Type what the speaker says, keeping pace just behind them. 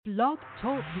Blog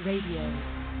Talk Radio.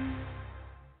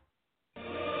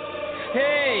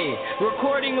 Hey,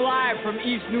 recording live from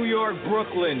East New York,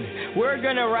 Brooklyn. We're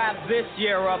gonna wrap this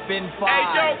year up in 5, hey,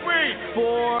 yo, Bree.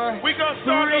 4, we gonna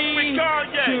start 3, with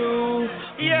Kanye.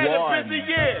 2, he had 1. a busy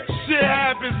year. Shit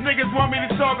happens, niggas want me to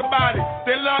talk about it.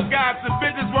 They love gossip,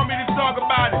 bitches want me to talk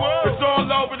about it. Whoa. It's all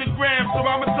over the gram, so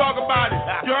I'ma talk about it.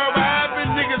 You heard what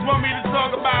happened? Niggas want me to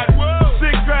talk about it. Whoa.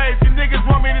 Shit crazy, niggas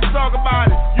want me to talk about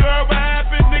it. You heard what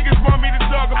happened? Niggas want me to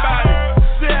talk about it.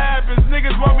 Shit happens,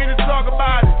 niggas want me to talk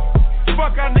about it.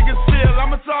 Fuck how niggas feel,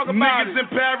 I'ma talk about niggas it. Niggas in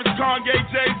Paris, Kanye,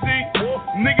 Jay-Z.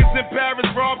 Niggas in Paris,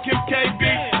 Rob, Kim, KB.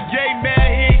 Yay, mad,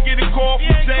 he ain't get a call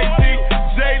from Jay-Z.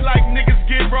 Jay like niggas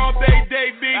get robbed,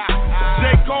 they be.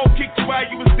 J. Cole kicked you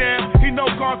out, you was down. He no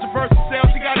controversial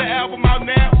sales, he got an album out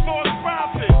now.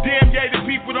 Damn, yeah, the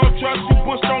people don't trust you.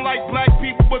 Bush don't like black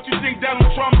people, but you think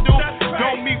Donald Trump do?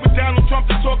 Don't meet with Donald Trump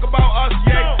to talk about us,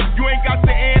 yeah. You ain't got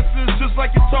the answers, just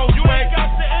like you told you,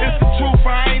 it's the truth,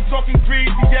 I ain't talking greasy,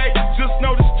 yeah. Just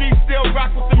know the streets still rock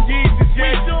with them Yeezys,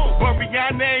 yeah. But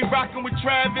Rihanna ain't rocking with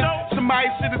Travis. Somebody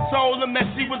should've told him that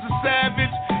she was a savage.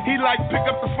 He like, pick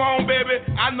up the phone, baby.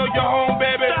 I know you're home,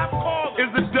 baby.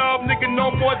 It's a dub, nigga,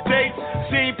 no more dates.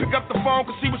 She ain't pick up the phone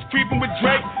cause she was creeping with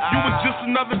Drake. You was just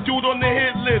another dude on the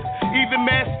hit list. Even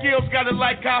Mad Skills gotta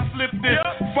like how I flip this.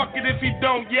 Fuck it if he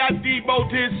don't, yeah, I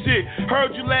deboed his shit.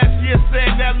 Heard you last year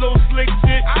saying that little slick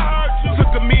shit. I heard you.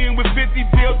 Took a million with 50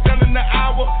 deals done in the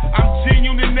hour. I'm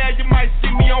genuine and now you might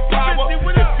see me on power. If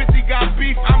 50 got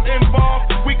beef, I'm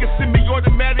involved. We can send me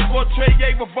automatic or Trey A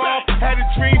revolve. Had a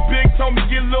dream big, told me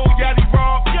get Lil Yachty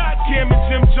robbed. Cam and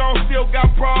Jim Jones still got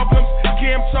problems.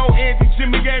 Cam told Andy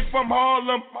Jimmy ain't from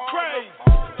Harlem. Crazy.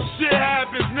 Shit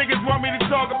happens, niggas want me to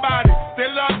talk about it. They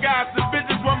love gossip,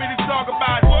 bitches want me to talk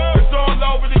about it. It's all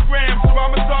over the gram, so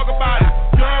I'ma talk about it.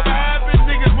 You heard what happened,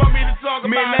 niggas want me to talk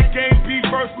about it. Man, that game P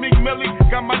versus Meek Millie.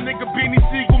 Got my nigga Beanie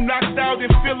Siegel knocked out in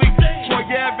Philly. Troy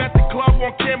Ave at the club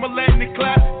on camera letting it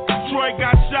clap. Troy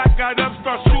got shot, got up,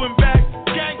 start shooting back.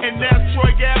 And now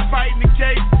Troy Ave fighting the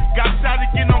case. Got shot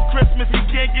again on Christmas, he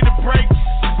can't get a break.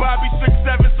 Bobby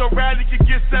 6'7", so Radley could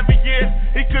get 7 years.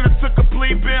 He could've took a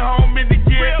plea, been home in the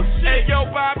year. Hey yo,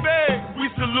 Bobby, we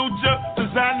salute ya.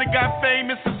 Designer got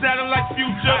famous and sounded like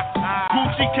Future.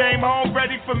 Gucci came home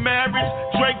ready for marriage.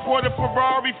 Drake bought a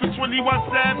Ferrari for 21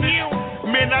 Savage.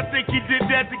 Man, I think he did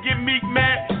that to get Meek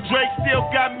mad. Drake still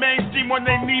got mainstream on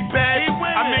their knee pads.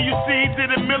 I mean, you see, he did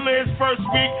a Miller his first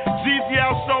week. Jeezy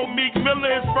outsold Meek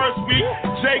Miller his first week.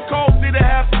 J. Cole did a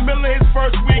 $500,000 his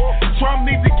first week. Trump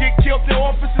needs to get killed in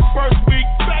office his first week.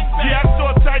 Yeah, I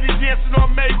saw Tidy dancing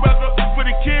on Mayweather. For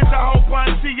the kids, I hope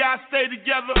T.I. stay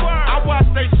together. I watch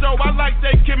they show, I like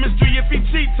their chemistry. If he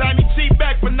cheat, Tiny cheat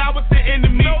back, but not with the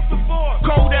enemy.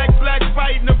 Kodak Black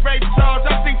fighting the rape charge.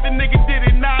 I think the nigga did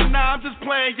it. Nah, I'm just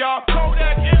playing, y'all.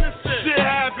 Kodak innocent. Shit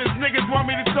happens, niggas want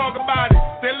me to talk about it.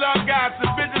 They love gossip,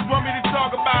 bitches want me to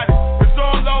talk about it. It's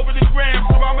all over the gram,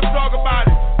 so I'ma talk about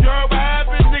it. You heard what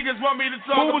happened? Niggas want me to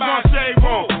talk about it. Who was on Shade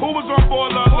Room? Who was on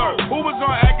Baller Alert? Who was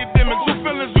on Academics? Who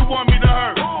feelings you want me to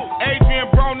hurt? Adrian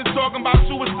Brown is talking about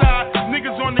suicide.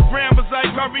 Niggas on the gram was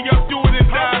like, hurry up, do it and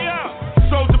die.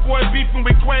 Soulja Boy beefing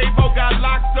with Quavo, got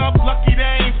locked up. Lucky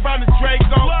they ain't found a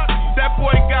Draco. That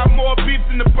boy got more beef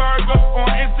than the burger. On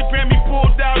Instagram he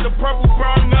pulled out the purple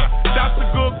burner. That's a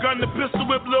good gun, the pistol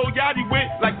whip Lil Yachty with.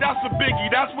 Like that's a biggie,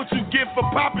 that's what you get for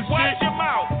popping shit.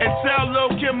 And tell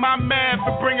Lil Kim I'm mad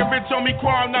for bringing Rich on me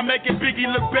Quan, not making Biggie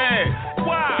look bad.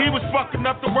 He was fucking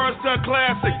up the words to a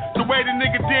classic. The way the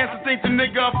nigga dance, I think the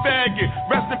nigga a faggot.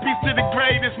 Rest in peace to the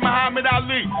greatest, Muhammad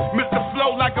Ali. Mr.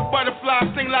 Flow like a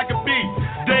butterfly, sing like a bee.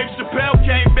 Dave Chappelle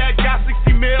came back, got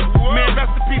 60 mil. Man,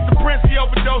 rest in peace to Prince, he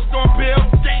overdosed on pills.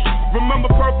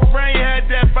 Remember Purple Rain had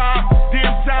that vibe.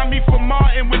 Damn Tommy for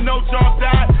Martin when no jaw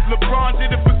died. LeBron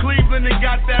did it for Cleveland and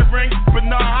got that ring.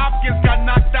 Bernard Hopkins got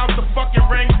knocked out the fucking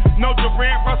ring. No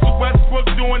Durant, Russell Westbrook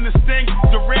doing the sting.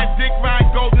 Durant, Dick Ryan,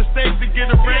 Golden State to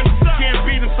get a ring. Can't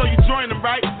beat him, so you join him,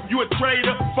 right? You a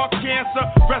traitor, fuck cancer.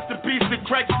 Rest in peace to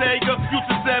Craig Sager.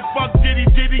 Future said fuck Diddy,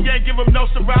 ain't give him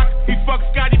no Ciroc. He fucked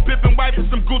Scottie Pippen,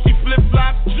 wiping some Gucci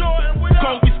flip-flops.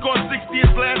 Kobe scored 60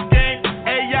 his last game.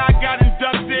 AI got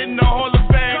inducted in the Hall of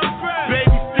Fame.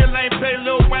 Baby still ain't pay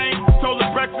Lil Wayne. Told the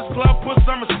Breakfast Club put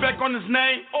some respect on his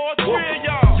name.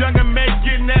 Younger May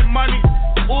getting that money.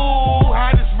 Ooh,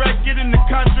 hottest record in the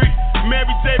country.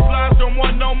 Mary J. Blige don't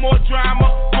want no more drama.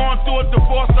 Going through a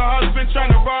divorce, her husband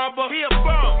trying to rob her. He a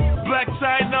bum. Black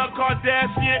China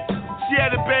Kardashian. She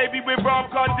had a baby with Rob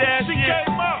Kardashian. She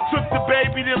came up. Took the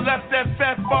baby, then left that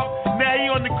fat fuck. Now he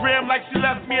on the gram like she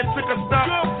left me and took a stop.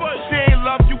 She ain't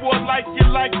love you or like you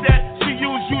like that. She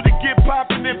used you to get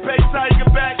poppin' and pay Tiger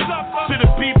back. To the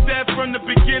people from the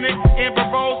beginning. Amber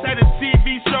Rose had a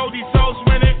TV show, these hoes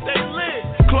winning. They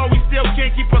lit. Chloe still can't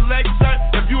keep her legs shut.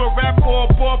 If you a rapper or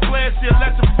a ball player, she'll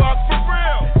let you fuck. For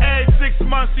real. Every 6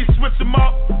 months she switch them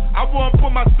up. I won't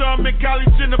put my thumb in college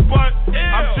in the butt. Ew.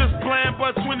 I'm just playing,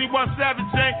 but 21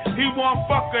 Savage ain't. He won't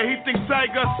fuck her, he thinks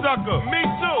Tiger sucker. Me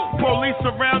too. Police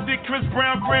surrounded Chris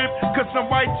Brown crib, cause some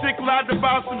white chick lied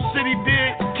about some shit he did.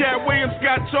 Cat Williams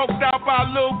got choked out by a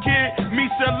little kid.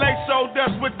 Misha Lake showed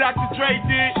us what Dr. Dre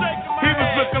did. He was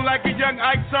looking like a young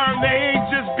Ike Turner. He ain't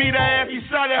just beat her ass, he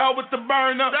shot at her with the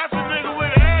burner. That's a nigga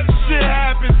with an ass. Shit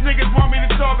happens, niggas want me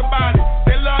to talk about it.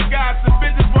 They love gossip,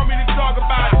 bitches want me to talk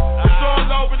about it. It's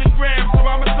all over the gram, so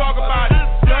I'ma talk about it.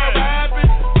 You know what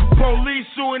happened? Police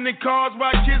shooting in cars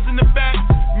while kids in the back.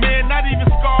 Man, not even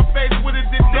Scarface would've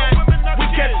did that. We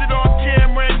catch it on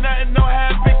camera and nothing don't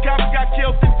happen. Cops got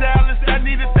killed in Dallas, that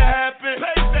needed to happen.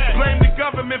 Blame the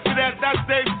government for that, that's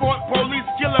their fault. Police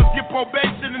kill us, get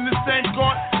probation in the same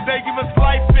court. They give us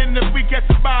life in if we catch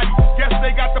a body. Guess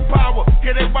they got the power,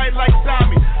 get it right like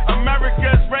Tommy.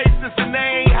 America's racist and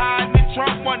they ain't hiding it.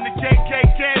 Trump won the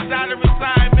KKK's out of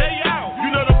retirement. They out. You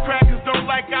know the crackers don't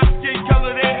like our skin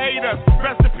color, they hate us.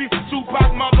 Rest in peace to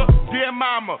Tupac, mother, dear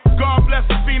mama. God bless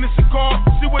the Phoenix and call.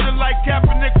 She wouldn't like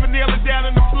Kaepernick for kneeling down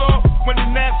on the floor. When the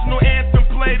national anthem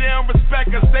play, they don't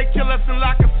respect us. They kill us and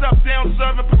lock us up, they don't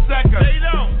serve and protect us. They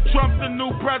don't. Trump's the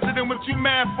new president, what you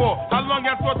mad for? How long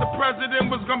y'all thought the president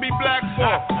was gonna be black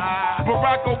for?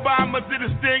 Barack Obama did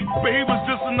his thing, but he was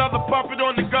just another puppet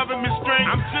on the government string.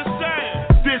 I'm just saying.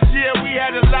 This year we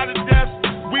had a lot of deaths.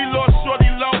 We lost Shorty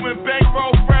Low and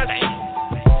Bankroll Fresh.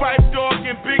 Fife Dog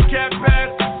and Big Cat Pass.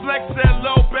 Flex said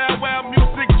low, Bow Wow,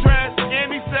 music trash.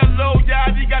 And he said low,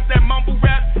 y'all, he got that mumble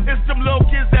rap. It's them little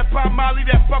kids that pop Molly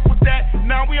that fuck with that.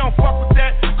 Now we don't fuck with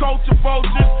that. Culture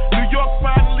vultures. New York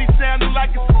finally sounded like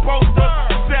it's supposed to.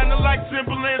 Sounded like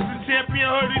Timberlands and champion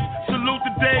hoodies. Salute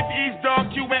to Dave East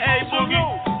Dog, Q&A Boogie.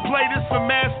 Play this for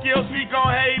Mad Skills, he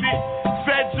gon' hate it.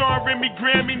 Fat John Remy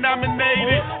Grammy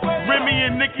nominated. Remy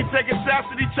and Nicki taking shots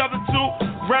at each other too.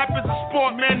 Rap is a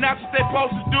sport, man, that's what they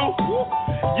supposed to do.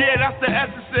 Yeah, that's the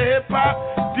essence of hip-hop.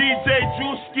 DJ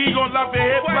Drewski gon' love the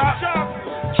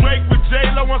hip-hop. Drake with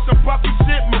J-Lo on some puffy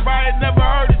shit. Mariah never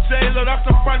heard of J-Lo, that's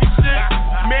some funny shit.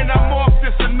 Man, I'm off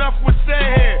this, enough with say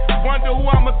here. Wonder who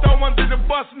I'ma throw under the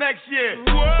bus next year.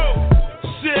 Whoa.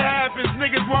 Shit happens,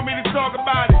 niggas want me to talk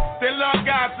about it. They love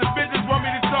gossip, bitches want me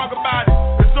to talk about it.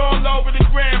 It's all over the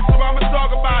gram, so I'ma talk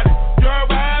about it. You heard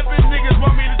what happened? Niggas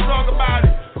want me to talk about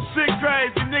it. Shit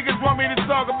crazy, niggas want me to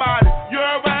talk about it. You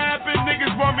heard what happened?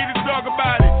 Niggas want me to talk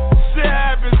about it. Shit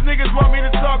happens, niggas want me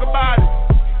to talk about it.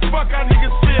 Fuck how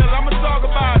niggas feel, I'ma talk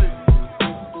about it.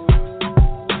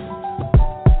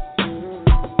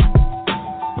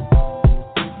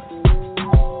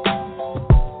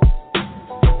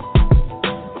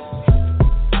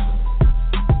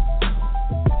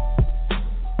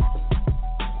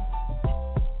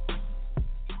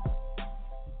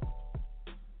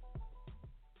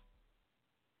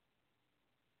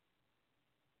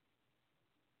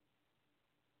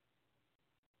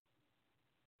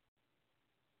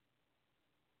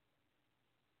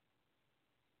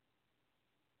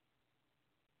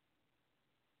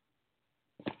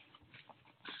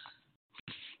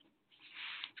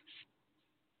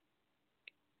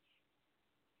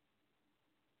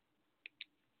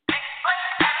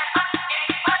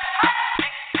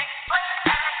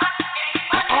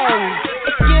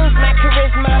 Excuse my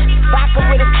charisma, vodka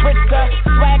with a spritzer,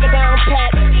 swagger down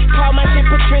pat, call my shit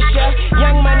Patricia,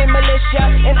 young money militia,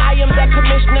 and I am the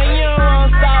commissioner. You don't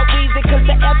want Star Weezy, cause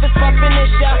the F is for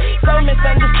finisher. So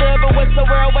misunderstood, but what's the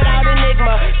world without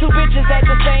enigma? Two bitches at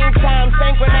the same time,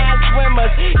 synchronized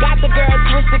swimmers. Got the girl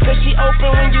twisted, cause she open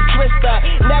when you twist her.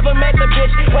 Never met the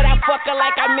bitch, but I fuck her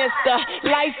like I missed her.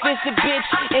 Life is the bitch,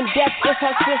 and death is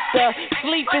her sister.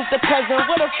 Sleep is the cousin,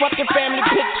 what a fucking family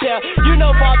picture. You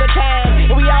know Father Time,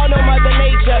 and we all know Mother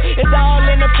Nature. It's all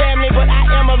in the family, but I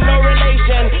am of no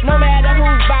relation. No matter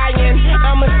who's buying,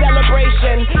 I'm a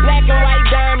celebration. Black and white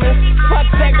diamonds, fuck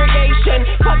segregation.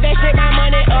 Fuck that shit, my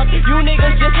money up. You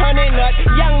niggas just hunting up.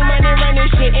 Young money running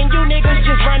shit, and you niggas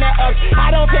just running up. I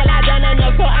don't feel I done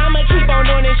enough, so I'ma keep on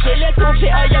doing this shit. Let's go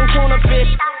shit a young tuna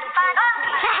fish.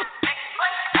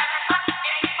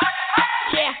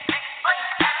 Yeah.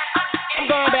 I'm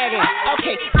going back in.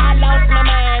 Okay, I lost my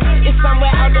mind. It's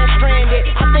somewhere out there stranded.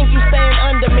 I think you staying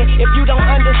under me if you don't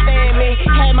understand me.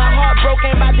 Had my heart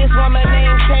broken by this woman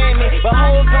named Tammy, but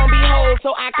hoes gon' be hoes,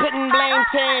 so I couldn't blame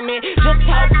Tammy. Just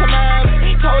talk to mom,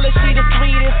 told her she the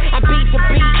sweetest. I beat the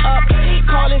beat up,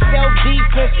 call it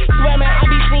self-defense. Swear man, I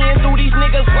be seeing through these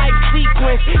niggas like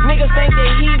sequence. Niggas think they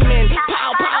heathen,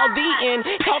 pow pow beating.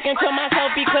 Talking to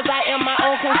myself because I am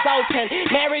gelatin.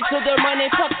 Married to the money,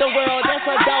 fuck the world, that's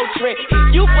adultery.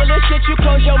 You full of shit, you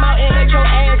close your mouth and let your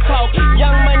ass talk.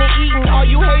 Young money eating, all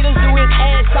you haters do is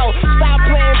asshole. Stop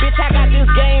playing, bitch, I got this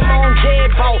game on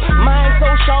deadbolt. Mine so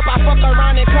sharp, I fuck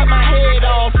around and cut my head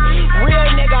off. Real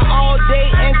nigga all day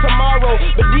and tomorrow.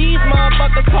 But these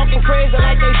motherfuckers talking crazy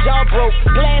like they jaw broke.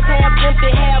 Glass half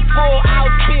empty, half full,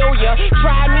 I'll spill ya.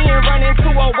 Try me and run into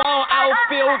a wall,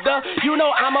 outfielder. You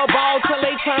know I'm a ball till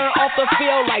they turn off the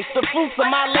field lights. The fruits of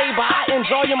my labor, I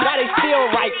enjoy them while they still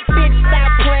right. Bitch, stop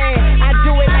playing, I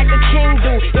do it like a king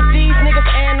do. If these niggas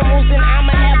animals, then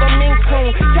I'ma have a mink soon.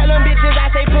 Tell them bitches I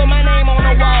say put my name on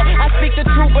the wall. I speak the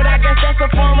truth, but I guess that's a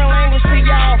foreign language to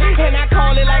y'all. And I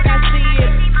call it like I see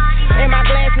it. And my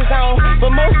glasses on, but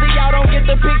most of y'all don't get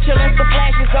the picture unless the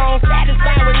flash is on.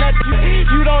 Satisfied with nothing,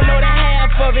 you don't know the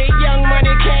half of it. Young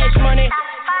money, cash money.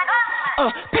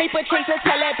 Paper chaser,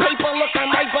 tell that paper, look, I'm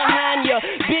right behind ya.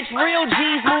 Bitch, real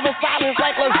G's moving silence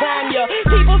like lasagna.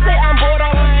 People say I'm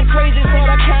borderline crazy,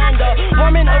 sorta kinda.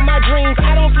 Woman of my dreams,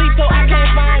 I don't sleep so I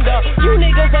can't find her. You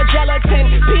niggas are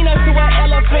gelatin, peanuts to an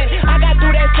elephant. I got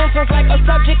through that sentence like a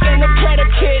subject and a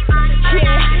predicate.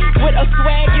 Yeah, with a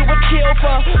swag you would kill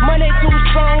for. Money too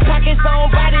strong, pockets on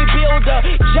bodybuilder.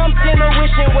 Jumped in a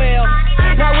wishing well,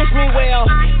 now wish me well.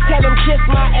 Tell them kiss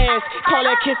my ass, call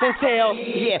that kiss and tell.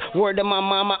 Yeah, word to my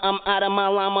mama, I'm out of my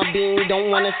llama bean. Don't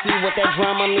wanna see what that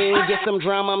drama mean. Get some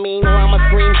drama mean, llama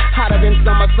scream. Hotter than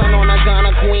summer sun on a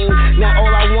Ghana queen. Now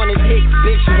all I want is hits,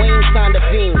 bitch, Wayne signed a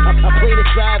fiend. I play the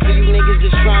side for you niggas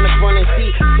just trying to front and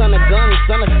see. Son of guns,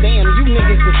 son of Sam, you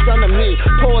niggas the son of me.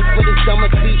 Pause for this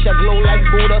dumber speech, I glow like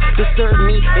Buddha. Disturb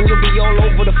me, and you'll be all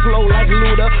over the flow like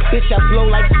Luda. Bitch, I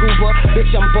flow like scuba.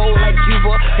 Bitch, I'm bold like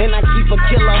Cuba. And I keep a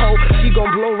killer hoe, she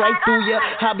gon' blow right through ya.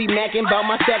 I be macking about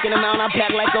my second amount, I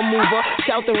pack like a mover.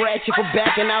 Shout the ratchet for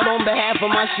backing out on behalf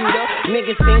of my shooter.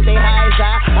 Niggas think they high as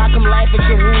I come laugh at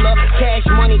your ruler. Cash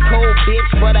money cold, bitch,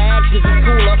 but I actions is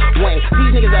cooler. Wayne,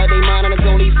 these niggas out they mind, and it's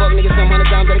only fuck niggas some 100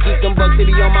 times. Gotta keep them bucks, they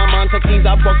be on my mind. Tuck these,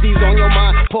 I buck these on your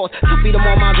mind. Pause, I feed them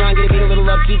on my grind, get a beat a little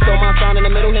up, keep on my sound in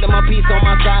the middle, hitting my piece on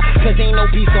my side. Cause ain't no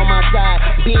peace on my side.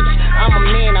 Bitch, I'm a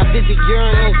man, I visit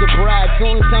urinals the bride.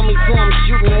 Soon tell me so I'm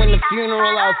shooting when the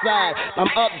funeral outside. I'm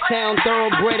uptown,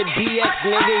 thoroughbred at BX,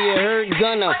 nigga, you heard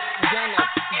Gunna.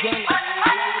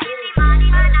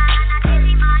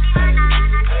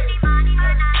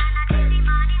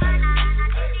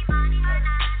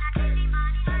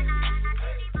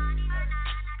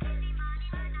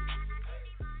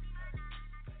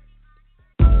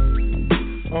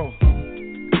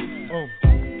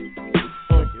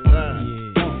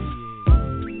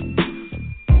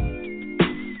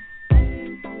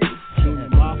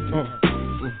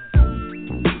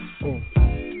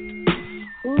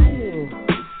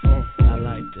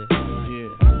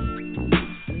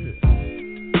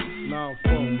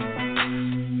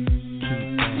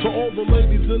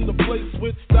 In the place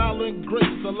with style and grace,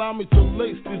 allow me to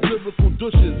lace these lyrical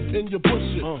douches in your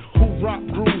bushes. Who rock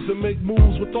grooves and make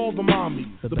moves with all the mommies.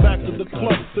 The back of the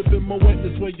club, sipping Moet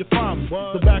is where you find me.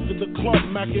 The back of the club,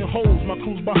 macking holes, my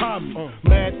crew's behind me.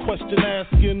 Mad question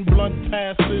asking, blunt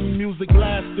passing, music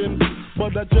lasting.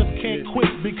 But I just can't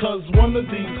quit because one of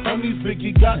these homies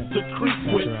Biggie got to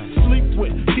creep with, sleep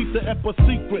with, keep the ep a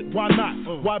secret. Why not?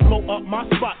 Why blow up my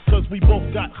spot? Cause we both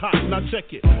got hot. Now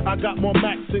check it. I got more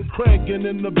Max and Craig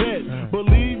in the bed.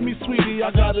 Believe me, sweetie,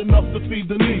 I got enough to feed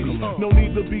the needy. No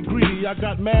need to be greedy. I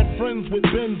got mad friends with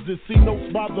Benzes, see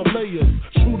notes by the layers.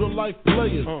 True to life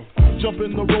players. Jump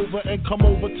in the Rover and come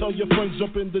over. Tell your friends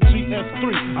jump in the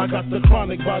GS3. I got the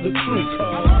chronic by the tree.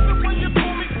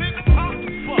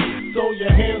 Throw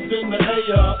your hands in the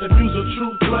air if you's a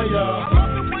true player.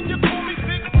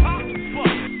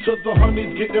 To the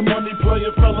honeys, getting money,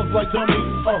 playing fellas like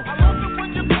dummies.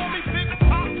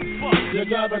 You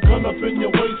got a gun up in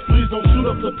your waist, please don't shoot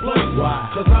up the place.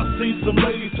 Why? Cause I see some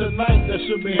ladies tonight that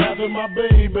should be having my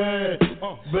baby.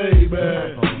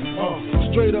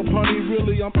 Straight up, honey,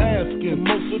 really, I'm asking.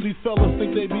 Most of these fellas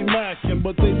think they be macking,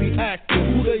 but they be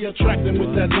acting. Who they attracting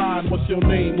with that line? What's your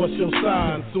name? What's your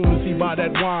sign? Soon as he buy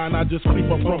that wine, I just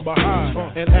creep up from behind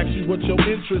and ask you what your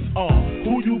interests are.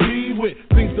 Who you be with?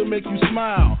 Things to make you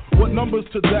smile. What numbers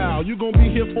to dial? You gon' be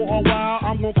here for a while.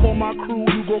 I'm gon' call my crew.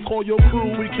 You gon' call your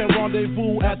crew. We can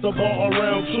rendezvous at the bar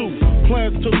around 2.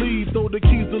 Plans to leave, throw the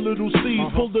keys to Little C.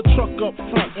 Pull the truck up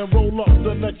front and roll up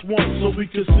the next one so we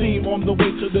can see him on the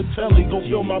way to the telly. Go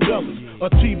fill my belly. A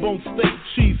T-bone steak,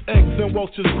 cheese, eggs, and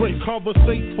Welch's grape.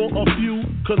 Conversate for a few,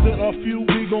 cause in a few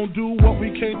we gon' do what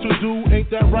we came to do. Ain't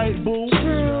that right, boo?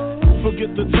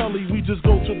 Forget the telly, we just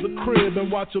go to the crib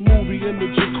and watch a movie in the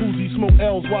jacuzzi. Smoke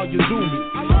L's while you do me.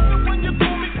 I love it when you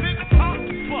call me Big Pop.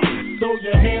 Throw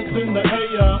your hands in the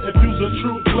air if you a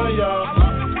true player. I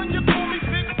love it when you call me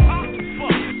Big Papa.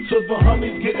 To the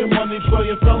honeys getting money,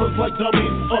 playing fellas like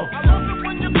dummies. I love it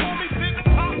when you call me Big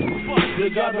Papa. You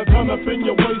got a gun up in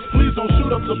your waist, please don't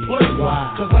shoot up the place.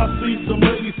 Wow. Cause I see some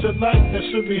ladies tonight that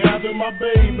should be having my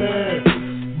baby.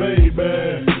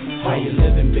 How you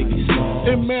living, Biggie Small?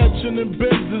 Imagining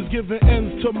Benzes, giving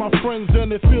ends to my friends,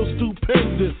 and it feels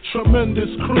stupendous. Tremendous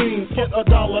cream, get $1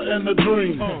 and a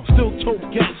dream. Still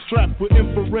tote gas strapped with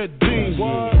infrared beams.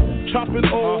 Chopping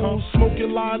O's,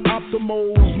 smoking line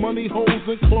optimals, money holes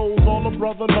and clothes, all a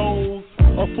brother knows.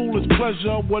 A foolish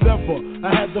pleasure, whatever.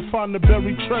 I had to find the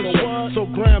buried treasure, so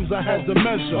grams I had to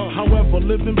measure. However,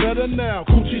 living better now,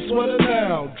 coochie sweater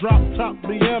now. Drop top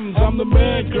BMs, I'm the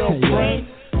man, girlfriend.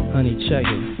 Honey, check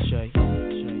it.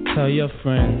 Tell your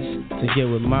friends to get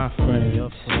with my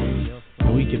friends.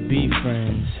 And we could be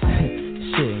friends.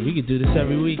 Shit, we could do this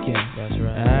every weekend. That's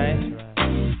right. Alright?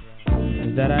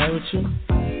 Is that alright with you?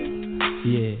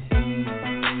 Yeah.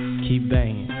 Keep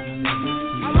banging. I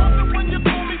love it when you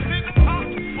call me Big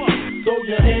Papa. Throw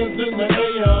your hands in the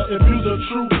air if you're the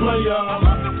true player. I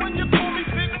love it when you call me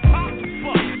Big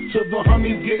Papa. To the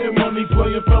honeys getting money,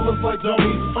 playing fellas like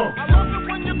dummies. I love it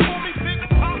when you call me Big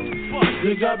Papa.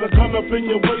 You got a gun up in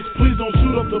your waist, please don't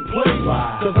shoot up the place.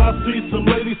 Cause I see some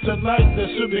ladies tonight that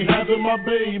should be having my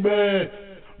baby.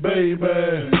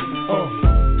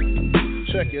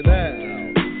 Check it out.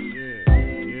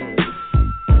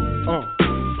 Yeah.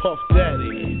 Puff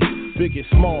Daddy, Biggie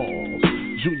Smalls,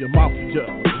 Junior Mafia,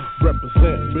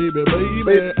 represent, baby.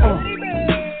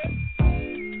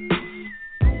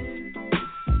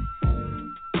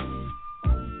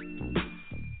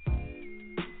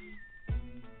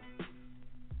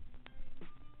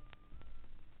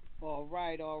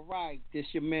 All right. This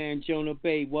your man, Jonah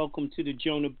Bey. Welcome to the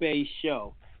Jonah Bey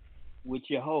Show with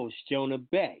your host, Jonah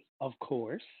Bey, of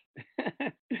course.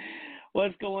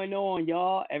 What's going on,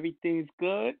 y'all? Everything's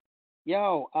good?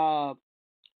 Yo,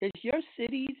 is your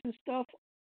cities and stuff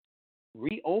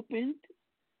reopened?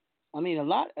 I mean, a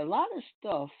lot of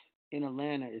stuff in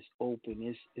Atlanta is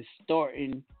open. It's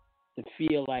starting to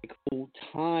feel like old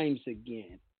times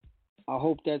again. I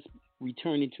hope that's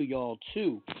returning to y'all,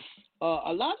 too.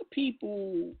 A lot of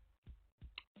people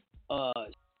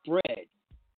spread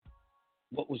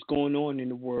what was going on in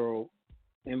the world,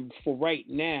 and for right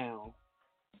now,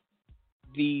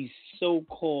 these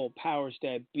so-called powers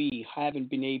that be haven't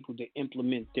been able to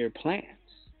implement their plans,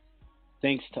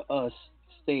 thanks to us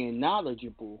staying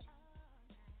knowledgeable,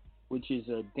 which is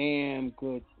a damn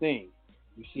good thing.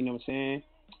 You see what I'm saying?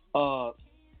 A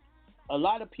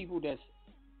lot of people that's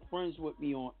friends with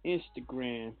me on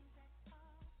Instagram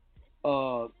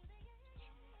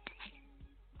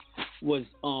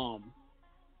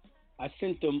I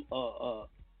sent them a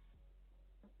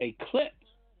clip,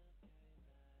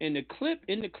 and the clip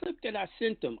that I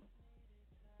sent them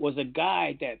was a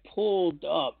guy that pulled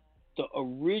up the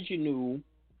original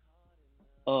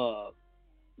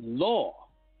law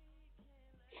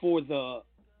for the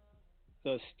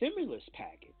stimulus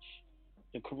package,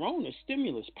 the Corona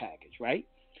stimulus package, right?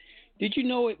 Did you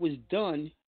know it was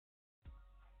done?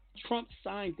 Trump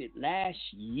signed it last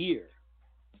year,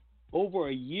 over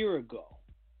a year ago.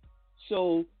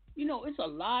 So, it's a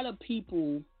lot of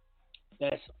people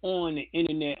that's on the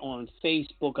internet, on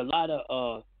Facebook, a lot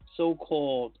of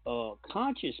so-called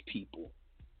conscious people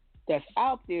that's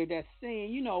out there that's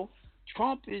saying,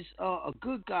 Trump is a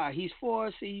good guy. He's for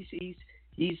us. He's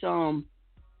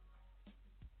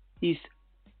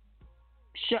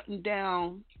shutting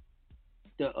down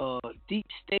the deep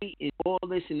state and all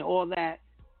this and all that.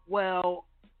 Well,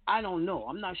 I don't know.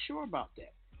 I'm not sure about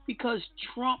that. Because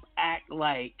Trump act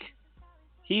like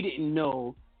he didn't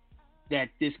know that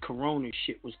this corona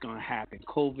shit was going to happen,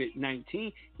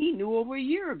 COVID-19. He knew over a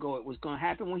year ago it was going to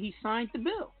happen when he signed the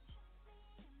bill.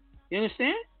 You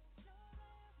understand?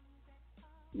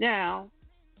 Now,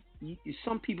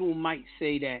 some people might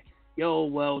say that,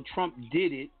 Trump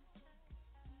did it.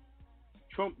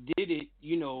 Trump did it,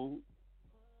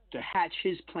 to hatch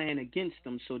his plan against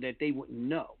them so that they wouldn't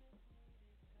know.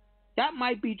 That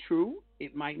might be true.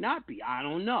 It might not be. I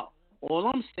don't know. All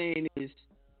I'm saying is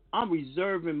I'm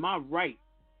reserving my right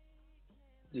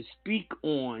to speak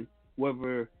on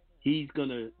whether he's going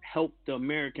to help the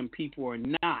American people or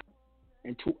not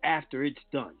until after it's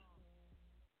done.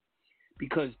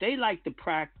 Because they like to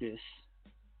practice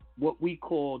what we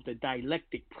call the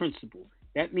dialectic principle.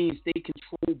 That means they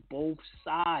control both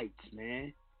sides,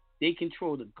 man. They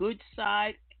control the good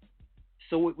side,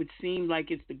 so it would seem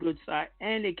like it's the good side,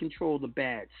 and they control the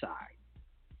bad side.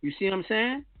 You see what I'm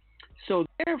saying? So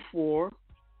therefore,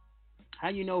 how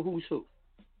you know who's who?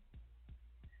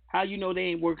 How you know they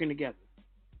ain't working together?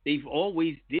 They've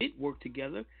always did work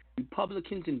together.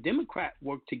 Republicans and Democrats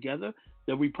work together.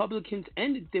 The Republicans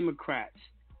and the Democrats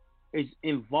is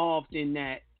involved in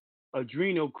that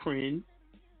adrenochrome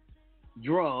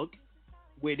drug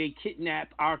where they kidnap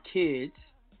our kids,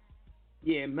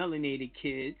 melanated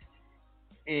kids,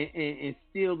 and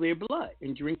steal their blood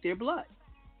and drink their blood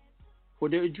for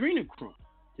the adrenochrome.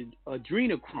 You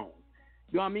know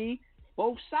what I mean?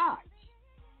 Both sides.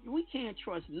 We can't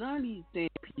trust none of these damn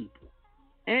people.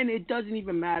 And it doesn't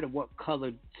even matter what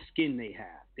colored skin they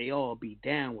have. They all be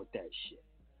down with that shit.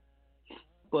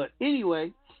 But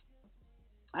anyway,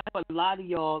 I have a lot of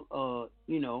y'all,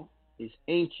 is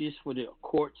anxious for the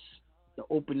courts to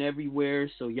open everywhere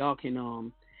so y'all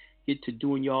can get to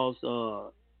doing y'all's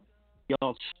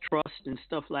trust and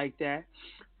stuff like that.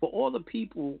 For all the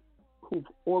people who've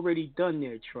already done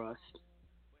their trust,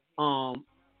 I'm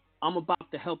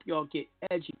about to help y'all get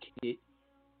educated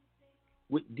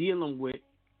with dealing with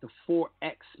the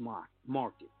 4X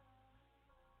market.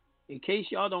 In case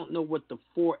y'all don't know what the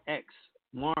 4X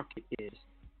market is,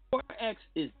 4X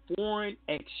is foreign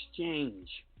exchange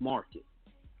market.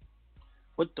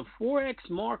 What the 4X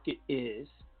market is,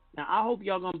 now I hope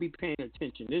y'all going to be paying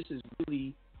attention. This is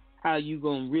really how you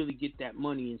going to really get that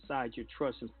money inside your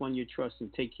trust and fund your trust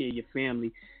and take care of your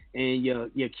family and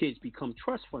your kids become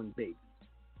trust fund babies.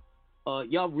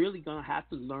 Y'all really gonna have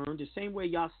to learn the same way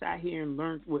y'all sat here and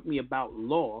learned with me about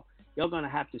law. Y'all gonna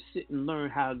have to sit and learn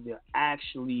how to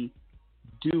actually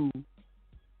do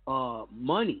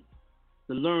money,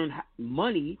 to learn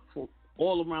money for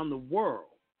all around the world,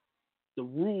 the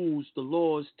rules, the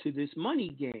laws to this money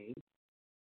game.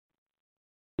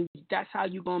 That's how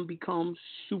you're gonna become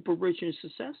super rich and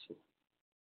successful.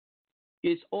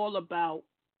 It's all about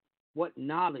what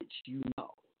knowledge you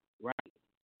know, right?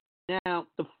 Now,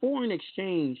 the foreign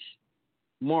exchange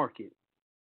market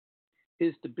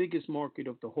is the biggest market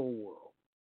of the whole world.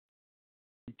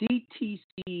 The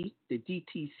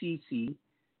DTCC,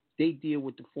 they deal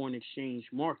with the foreign exchange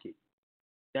market.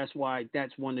 That's why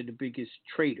that's one of the biggest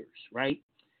traders, right?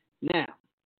 Now,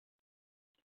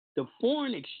 the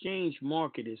foreign exchange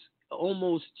market is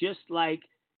almost just like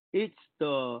it's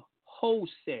the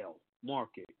wholesale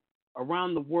market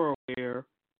around the world where,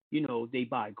 they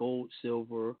buy gold,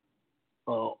 silver,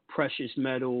 precious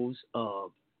metals,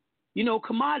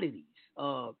 commodities.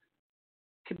 It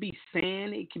could be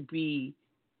sand, it could be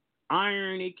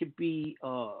iron, it could be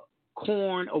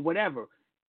corn or whatever.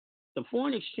 The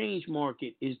foreign exchange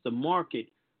market is the market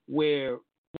where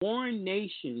foreign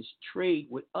nations trade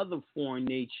with other foreign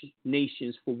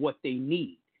nations for what they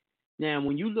need. Now,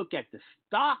 when you look at the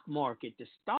stock market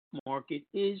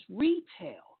is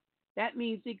retail. That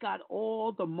means it got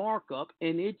all the markup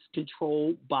and it's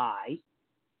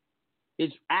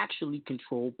actually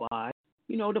controlled by,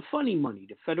 the funny money,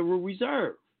 the Federal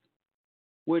Reserve,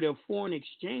 where the foreign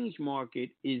exchange market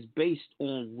is based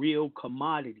on real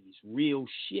commodities, real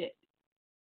shit,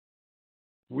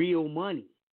 real money.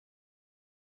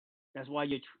 That's why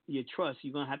your trust,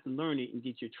 you're going to have to learn it and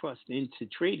get your trust into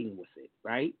trading with it,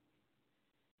 right?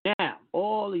 Now,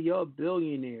 all of your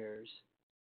billionaires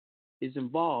is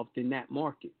involved in that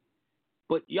market.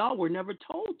 But y'all were never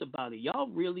told about it. Y'all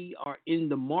really are in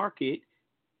the market.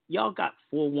 Y'all got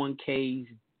 401ks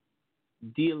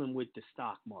dealing with the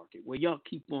stock market where y'all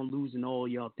keep on losing all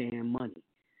y'all damn money.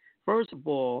 First of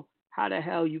all, how the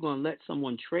hell you going to let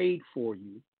someone trade for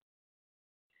you?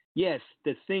 Yes,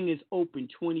 the thing is open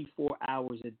 24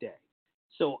 hours a day.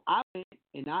 So I went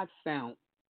and I found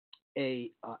a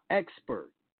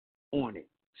expert on it,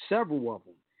 several of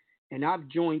them, and I've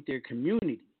joined their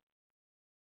community.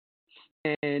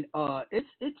 And it's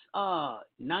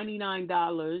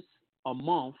 $99 a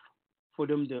month for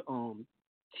them to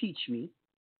teach me.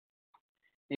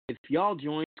 And if y'all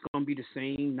join, it's gonna be the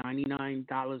same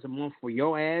 $99 a month for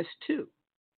your ass too,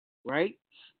 right?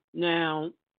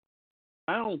 Now,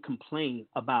 I don't complain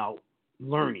about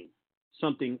learning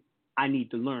something I need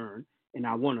to learn and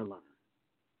I want to learn.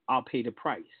 I'll pay the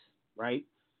price, right?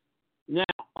 Now,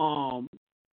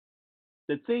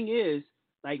 the thing is,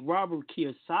 like Robert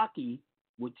Kiyosaki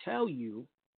would tell you,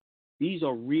 these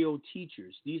are real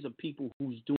teachers. These are people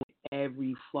who's doing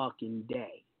every fucking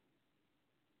day.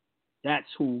 That's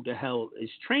who the hell is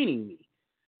training me.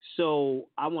 So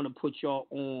I want to put y'all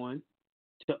on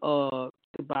to talk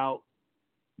about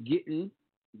getting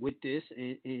with this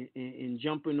and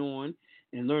jumping on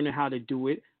and learning how to do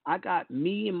it. I got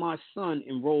me and my son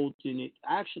enrolled in it.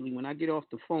 Actually, when I get off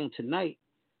the phone tonight,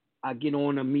 I get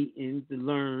on a meeting to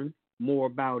learn more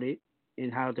about it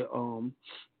and how to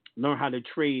learn how to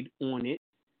trade on it.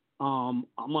 I'm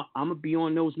gonna be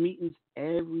on those meetings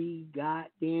every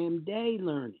goddamn day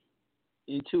learning.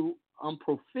 until I'm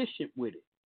proficient with it.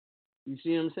 You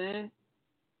see what I'm saying?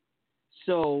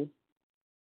 So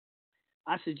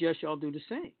I suggest y'all do the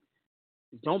same.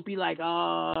 Don't be like,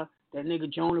 that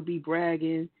nigga Jonah be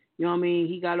bragging. You know what I mean?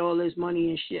 He got all this money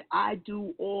and shit. I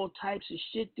do all types of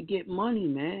shit to get money,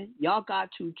 man. Y'all got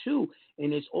to too.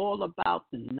 And it's all about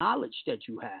the knowledge that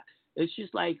you have. It's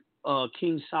just like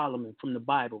King Solomon from the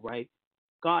Bible, right?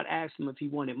 God asked him if he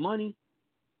wanted money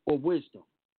or wisdom.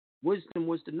 Wisdom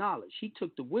was the knowledge. He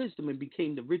took the wisdom and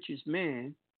became the richest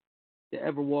man to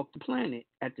ever walk the planet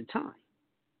at the time,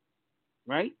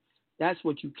 right? That's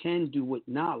what you can do with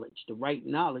knowledge, the right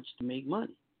knowledge to make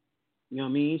money. You know what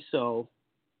I mean? So,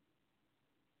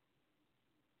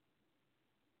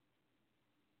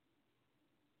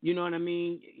 you know what I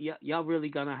mean? Y'all really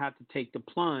gonna have to take the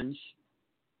plunge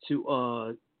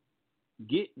to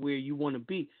get where you want to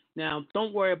be. Now,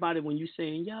 don't worry about it when you're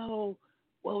saying, yo,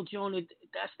 well, Jonah,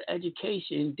 that's the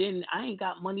education. Then I ain't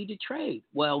got money to trade.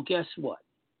 Well, guess what?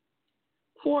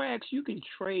 Forex, you can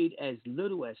trade as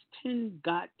little as $10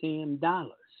 goddamn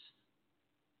dollars.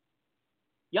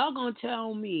 Y'all gonna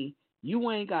tell me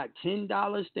you ain't got $10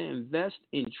 to invest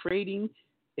in trading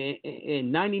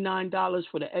and $99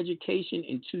 for the education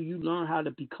until you learn how to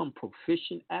become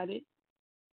proficient at it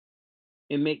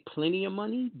and make plenty of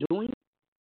money doing it?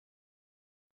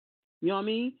 You know what I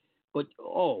mean? But,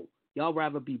 y'all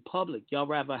rather be public. Y'all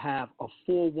rather have a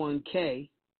 401k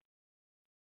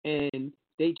and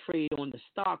they trade on the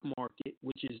stock market,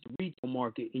 which is the retail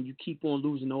market, and you keep on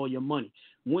losing all your money.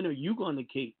 When are you going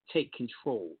to take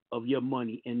control of your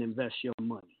money and invest your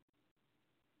money?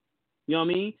 You know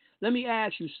what I mean? Let me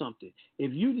ask you something.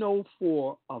 If you know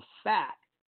for a fact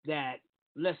that,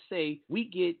 let's say, we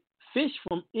get fish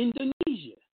from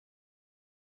Indonesia,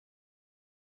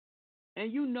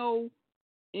 and you know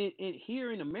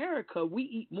here in America, we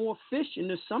eat more fish in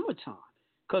the summertime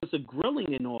because of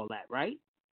grilling and all that, right?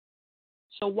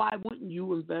 So why wouldn't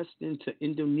you invest into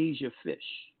Indonesia fish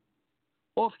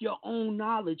off your own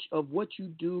knowledge of what you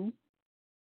do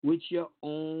with your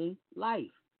own life?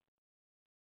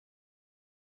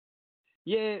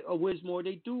 Yeah, Wismore,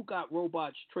 they do got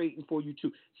robots trading for you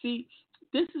too. See,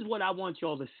 this is what I want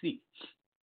y'all to see.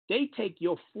 They take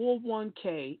your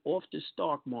 401k off the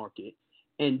stock market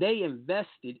and they invest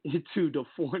it into the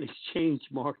foreign exchange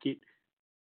market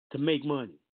to make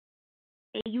money.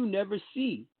 And you never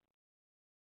see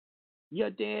your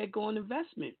daggone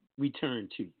investment return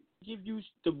to you.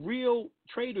 The real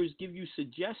traders give you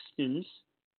suggestions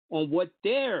on what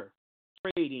they're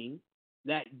trading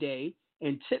that day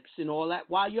and tips and all that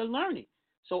while you're learning.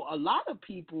 So a lot of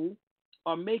people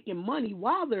are making money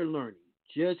while they're learning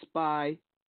just by,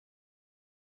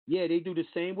 they do the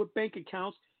same with bank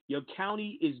accounts. Your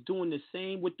county is doing the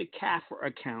same with the CAFR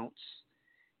accounts.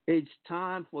 It's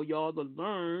time for y'all to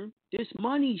learn this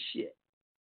money shit.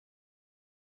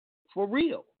 For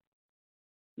real.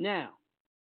 Now,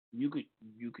 you could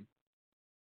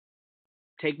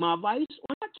take my advice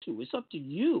or not to. It's up to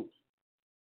you.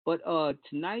 But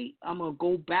tonight I'm gonna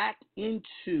go back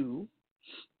into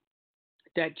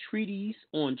that treatise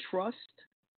on trust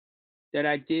that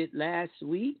I did last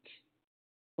week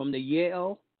from the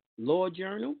Yale Law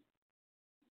Journal,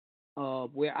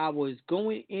 where I was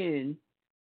going in.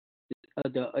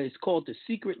 It's called The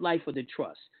Secret Life of the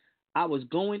Trust. I was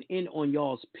going in on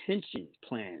y'all's pension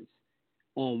plans,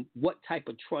 on what type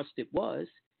of trust it was,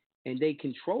 and they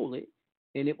control it.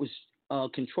 And it was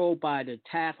controlled by the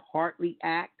Taft-Hartley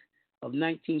Act of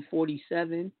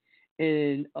 1947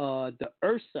 and the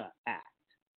URSA Act,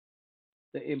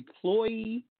 the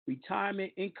Employee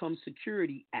Retirement Income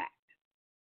Security Act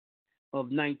of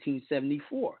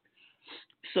 1974.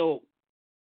 So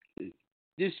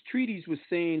this treatise was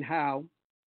saying how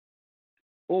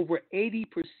over 80%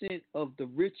 of the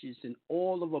riches in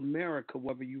all of America,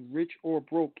 whether you rich or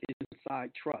broke, is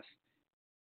inside trust.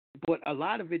 But a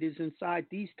lot of it is inside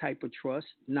these type of trusts,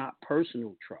 not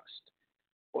personal trust,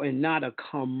 and not a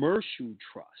commercial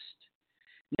trust.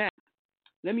 Now,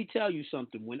 let me tell you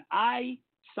something. When I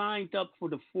signed up for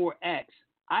the 4X,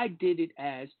 I did it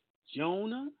as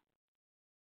Jonah,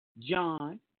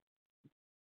 John,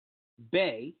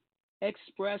 Bay,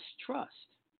 Express Trust.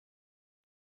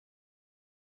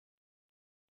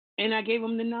 And I gave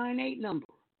them the 98 number.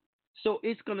 So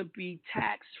it's going to be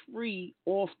tax-free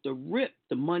off the rip,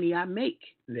 the money I make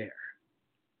there.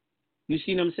 You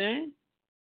see what I'm saying?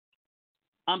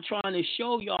 I'm trying to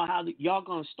show y'all how y'all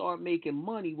going to start making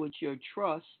money with your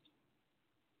trust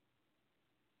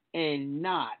and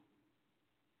not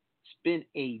spend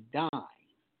a dime,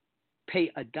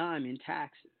 pay a dime in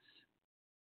taxes.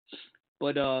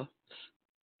 But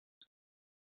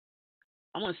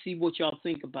I want to see what y'all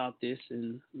think about this,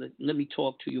 and let me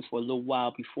talk to you for a little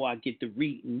while before I get to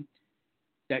reading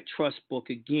that trust book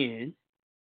again.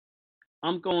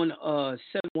 I'm going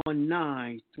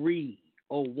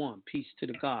 719301. Peace to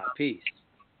the God. Peace.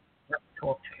 Let me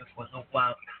talk to you for a little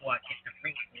while before I get to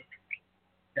reading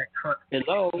that trust book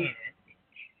Hello. again.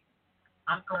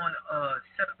 I'm going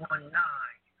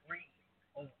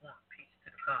 719301. Peace to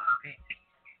the God. Peace. Let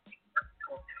me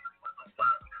talk to you for a little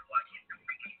while before I get to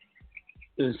reading.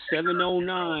 The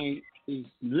 709 is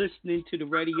listening to the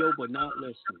radio but not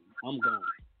listening. I'm gone.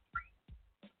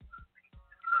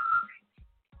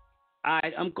 All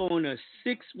right, I'm going to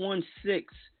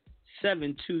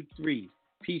 616723.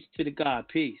 Peace to the God.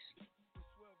 Peace.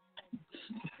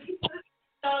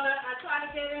 I try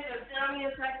to get in as early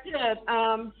as I could.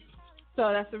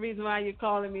 So that's the reason why you're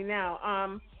calling me now.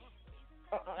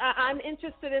 I'm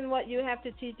interested in what you have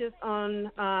to teach us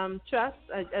on trust,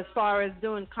 as far as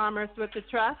doing commerce with the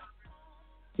trust.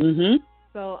 Mm-hmm.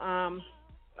 So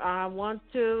I want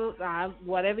to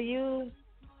whatever you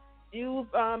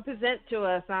present to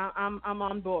us, I'm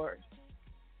on board.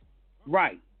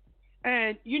 Right.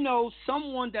 And,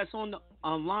 someone that's on the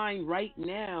online right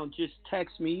now just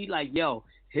text me. He like, yo,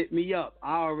 hit me up.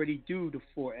 I already do the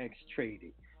Forex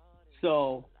trading.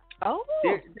 So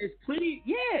there's plenty.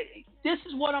 Yeah, this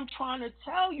is what I'm trying to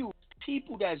tell you.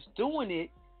 People that's doing it.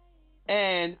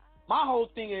 And my whole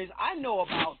thing is I know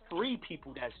about 3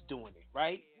 people that's doing it,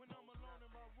 right?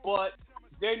 But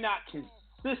they're not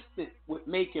consistent with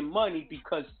making money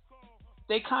because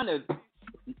they kind of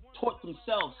taught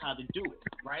themselves how to do it,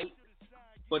 right?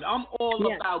 But I'm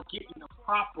all about getting the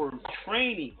proper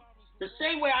training. The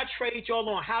same way I trained y'all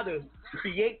on how to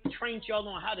create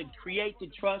the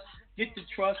trust, get the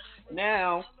trust.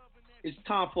 Now it's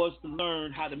time for us to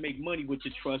learn how to make money with the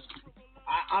trust.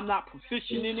 I'm not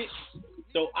proficient in it,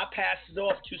 so I pass it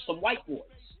off to some white boys.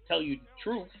 Tell you the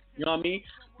truth, you know what I mean?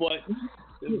 But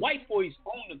the white boys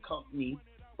own the company,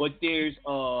 but there's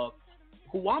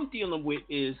who I'm dealing with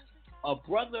is a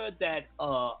brother that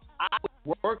I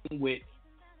was working with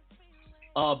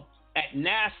at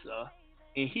NASA,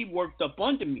 and he worked up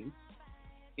under me,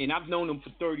 and I've known him for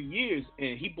 30 years,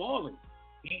 and he balling.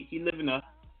 He live in a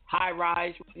high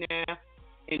rise right now.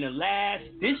 In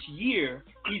this year,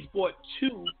 he's bought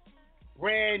 2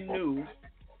 brand new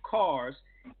cars.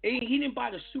 He didn't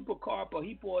buy the supercar, but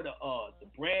he bought the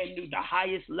brand new, the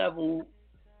highest level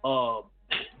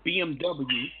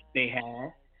BMW they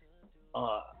had.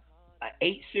 An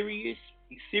 8 series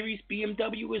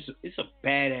BMW is a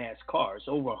badass car. It's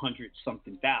over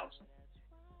 100-something thousand.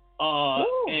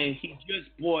 And he just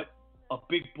bought a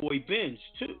big boy Benz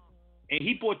too, and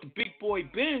he bought the big boy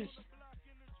Benz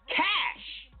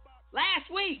cash last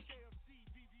week.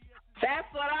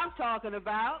 That's what I'm talking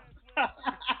about.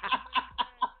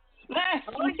 Last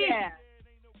week. Yeah.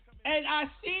 And I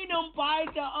seen him buy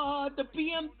the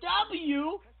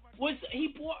BMW. He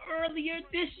bought earlier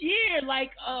this year,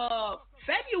 like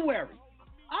February.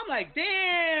 I'm like,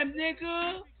 damn,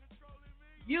 nigga,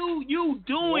 you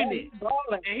doing it?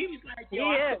 And he was like, yo,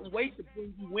 I couldn't wait to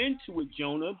bring you into it,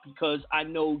 Jonah, because I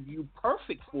know you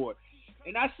perfect for it.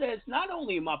 And I said, it's not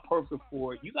only am I perfect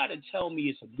for it, you got to tell me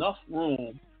it's enough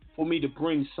room for me to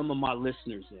bring some of my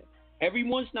listeners in.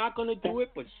 Everyone's not going to do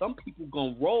it, but some people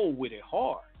going to roll with it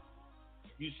hard.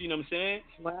 You see what I'm saying?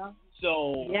 Well,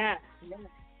 so yeah.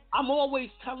 I'm always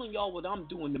telling y'all what I'm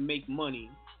doing to make money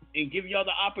and give y'all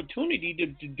the opportunity to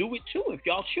do it too if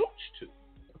y'all choose to.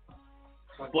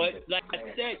 But like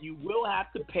I said, you will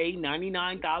have to pay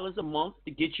 $99 a month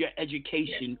to get your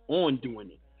education on doing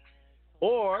it.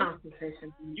 Or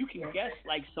you can guess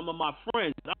like some of my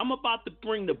friends. I'm about to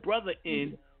bring the brother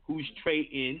in who's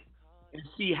trading and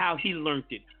see how he learned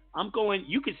it.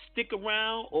 You can stick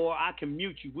around or I can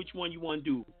mute you. Which one you want to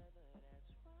do?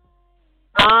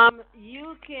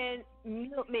 You can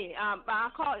mute me.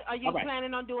 I'll call. Are you right.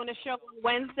 planning on doing a show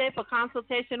Wednesday for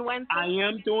consultation Wednesday? I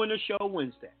am doing a show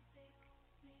Wednesday.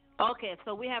 Okay,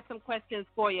 so we have some questions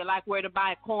for you, like where to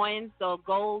buy coins, the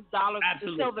gold dollar,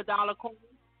 the silver dollar coins.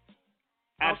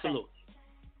 Absolutely. Okay.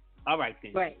 All right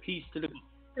then. Great. Peace to the.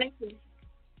 Thank you.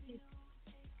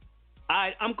 All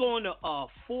right, I'm going to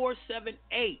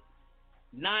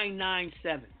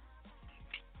 478997.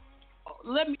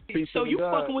 Let me. Peace so to you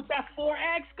God. fucking with that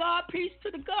 4X God? Peace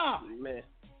to the God. Man,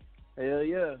 hell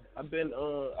yeah. I've been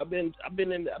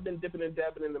dipping and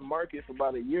dabbing in the market for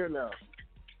about a year now.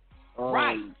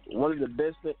 Right. One of the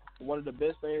best things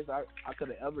I could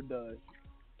have ever done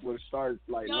was start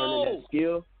learning that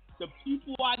skill. The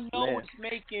people I know is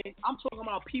making. I'm talking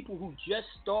about people who just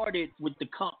started with the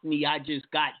company I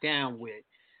just got down with.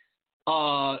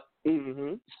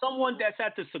 Someone that's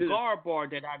at the cigar bar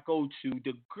that I go to,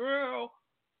 the girl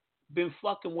been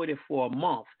fucking with it for a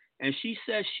month, and she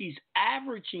says she's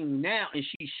averaging now, and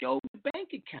she showed the bank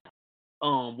account.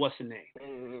 What's her name?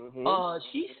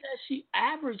 She says she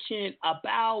averaging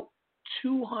about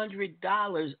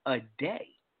 $200 a day.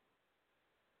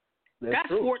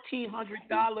 That's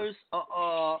 $1,400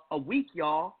 a week,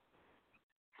 y'all.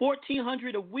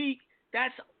 $1,400 a week.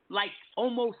 That's like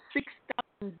almost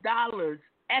 $6,000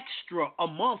 extra a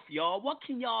month, y'all. What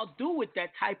can y'all do with that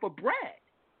type of bread?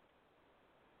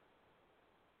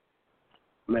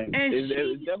 Man, and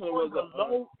it she's definitely on was the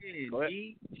low end,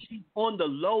 G. She's on the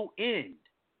low end.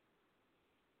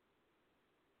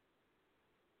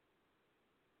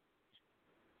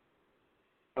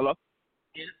 Hello?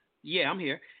 Yeah, I'm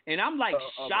here. And I'm like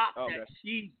shocked that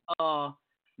she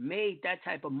made that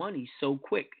type of money so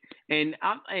quick. And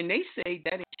they say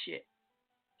that ain't shit.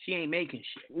 She ain't making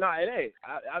shit. No, it ain't.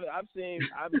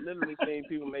 I've literally seen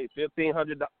people make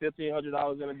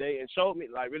 $1,500 in a day, and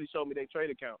really showed me their trade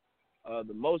account.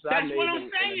 The most I made That's what I'm in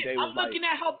saying. a day I'm was looking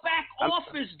at her back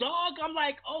office, dog. I'm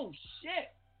like, oh shit.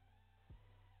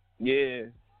 Yeah,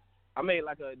 I made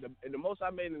the most I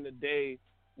made in a day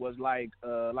was like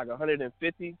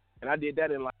 150, and I did that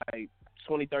in like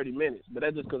 20-30 minutes. But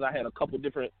that's just because I had a couple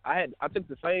different. I took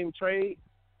the same trade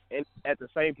and at the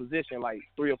same position like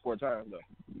 3 or 4 times though.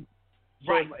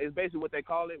 So right. It's basically what they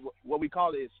call it. What we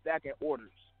call it is stacking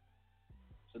orders.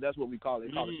 So that's what we call it.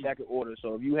 We call it stacking orders.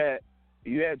 So if you had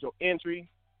your entry,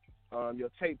 your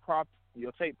take profit, and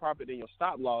your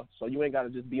stop loss, so you ain't got to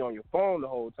just be on your phone the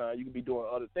whole time. You can be doing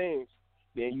other things.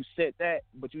 Then you set that,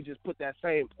 but you just put that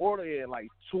same order in like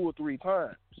 2 or 3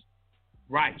 times.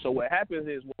 Right. So what happens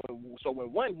is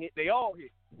when one hit, they all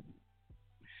hit.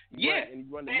 Yeah. And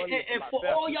for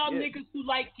all y'all niggas who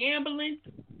like gambling,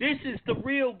 this is the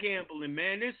real gambling,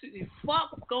 man. This is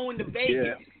fuck going to Vegas.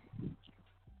 Yeah.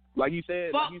 Like you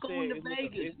said, going to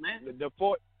Vegas, man.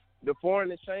 The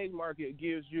foreign exchange market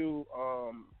gives you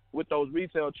with those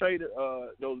retail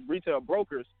those retail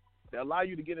brokers, they allow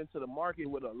you to get into the market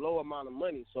with a low amount of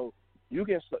money. So you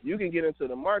can get into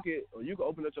the market, or you can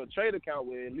open up your trade account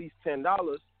with at least $10.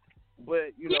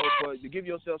 But to give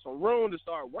yourself some room to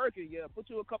start working, put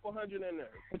you a couple hundred in there,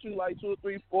 put you like 200 or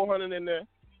 300, 400 in there,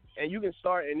 and you can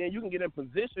start, and then you can get in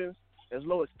positions as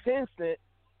low as 10 cents,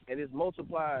 and it's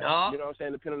multiplied. You know what I'm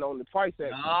saying, depending on the price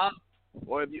action.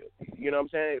 Or if you know what I'm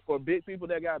saying, for big people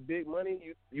that got big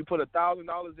money, you put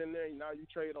 $1,000 in there, and now you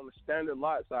trade on the standard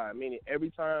lot side, meaning every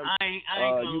time I ain't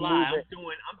gonna lie,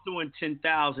 I'm doing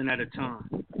 10,000 at a time.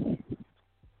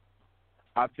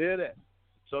 I feel that.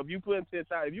 So if you put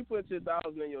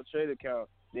 10,000 in your trade account,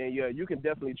 then you can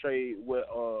definitely trade with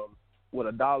 $1 with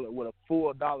a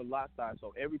full dollar lot size.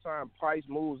 So every time price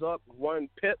moves up 1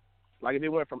 pip, like if it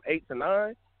went from 8 to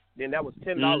 9, then that was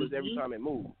 $10 every time it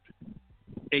moved.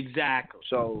 Exactly.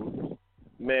 So,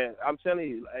 man, I'm telling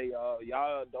you, hey,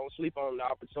 y'all don't sleep on the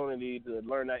opportunity to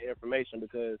learn that information,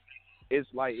 because it's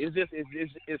now,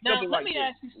 simple like this. this.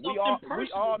 Ask you something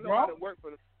We all know how to work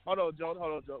for. Hold on,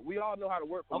 Joe. We all know how to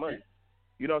work for money.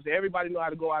 You know what I'm saying? Everybody know how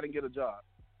to go out and get a job.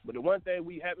 But the one thing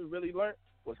we haven't really learned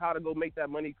was how to go make that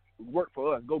money work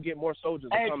for us. Go get more soldiers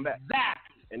and come back.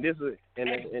 Exactly. And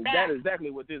that is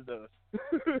exactly what this does.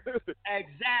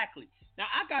 Exactly. Now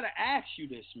I gotta ask you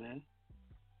this, man.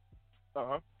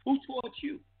 Who taught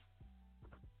you?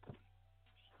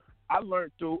 I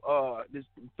learned through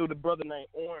the brother named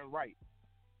Orrin Wright.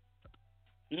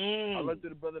 I learned through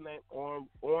the brother named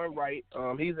Orrin Wright.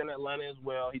 He's in Atlanta as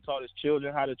well. He taught his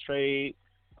children how to trade.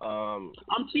 I'm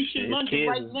teaching London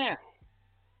right now.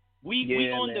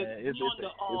 It's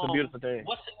a beautiful thing.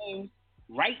 What's the name?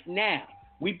 Right now.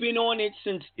 We've been on it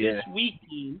since this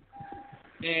weekend,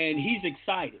 and he's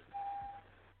excited.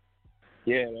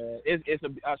 Yeah, man.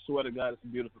 I swear to God, it's a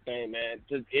beautiful thing, man.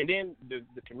 And then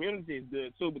the community is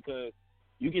good too, because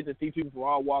you get to see people from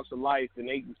all walks of life, and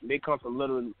they come from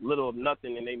little of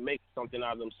nothing, and they make something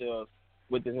out of themselves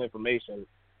with this information.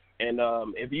 And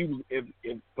if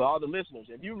for all the listeners,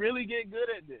 if you really get good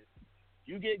at this,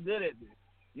 you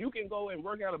can go and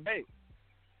work at a bank,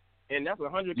 and that's a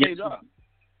 $100K job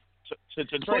to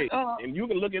trade, and you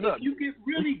can look it up. If you get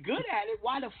really good at it,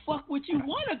 why the fuck would you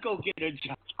want to go get a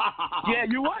job? Yeah,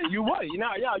 you would. You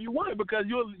would, because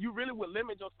you really would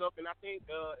limit yourself. And I think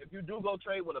if you do go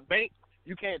trade with a bank,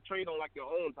 you can't trade on like your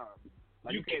own time.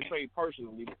 Like you can't trade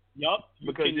personally. Yup,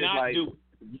 you cannot do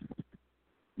it.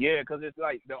 Yeah, because it's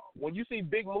like when you see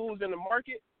big moves in the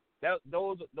market,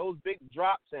 those big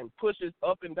drops and pushes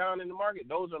up and down in the market,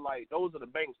 those are the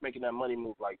banks making that money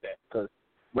move like that. Because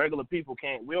regular people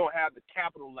can't. We don't have the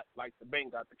capital like the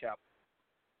bank got the capital.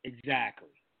 Exactly.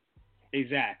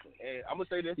 Exactly. And I'm gonna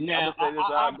say this. Now, I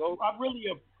I really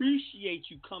appreciate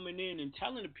you coming in and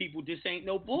telling the people this ain't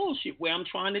no bullshit where I'm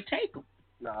trying to take them.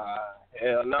 Nah,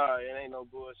 hell nah, it ain't no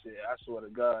bullshit. I swear to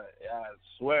God, I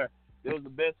swear it was the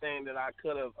best thing that I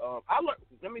could have.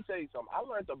 Let me tell you something. I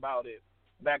learned about it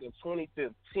back in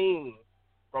 2015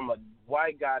 from a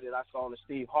white guy that I saw on the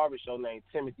Steve Harvey show named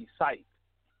Timothy Sykes.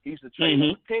 He used to trade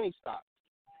on penny stocks,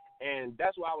 and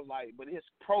that's why I was like. But his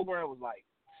program was like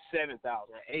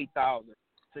 7,000, 8,000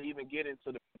 to even get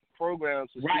into the program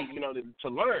to see, to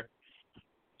learn.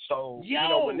 So,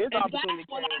 when this opportunity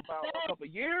came about a couple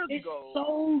of years ago. It's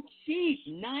so cheap.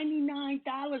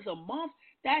 $99 a month.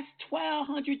 That's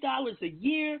 $1,200 a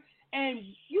year. And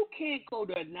you can't go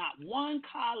to not one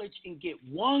college and get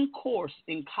one course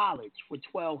in college for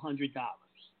 $1,200.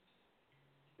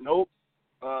 Nope.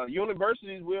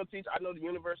 Universities will teach. I know the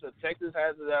University of Texas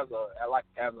has it as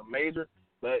a major,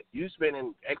 but you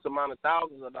spending X amount of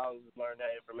thousands of dollars to learn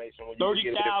that information. When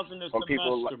you $30,000 a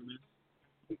semester, man.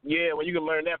 Yeah, when you can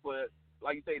learn that for,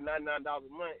 like you say, $99 a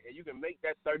month, and you can make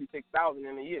that $36,000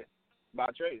 in a year by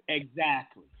trading.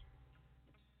 Exactly.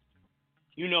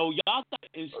 Y'all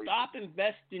stop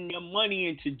investing your money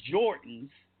into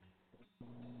Jordans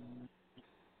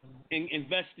and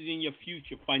invest it in your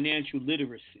future financial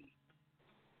literacy.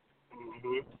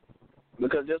 Mm-hmm.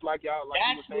 Because just like y'all, like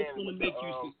that's you were saying, what's going to make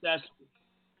you successful.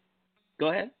 Go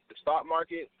ahead. The stock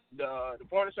market, the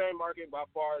foreign exchange market, by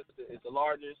far is the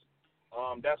largest.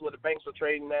 That's where the banks are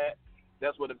trading at.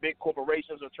 That's where the big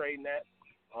corporations are trading at.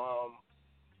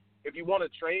 If you want to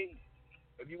trade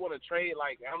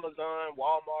like Amazon,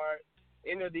 Walmart,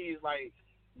 any of these like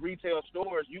retail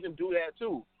stores, you can do that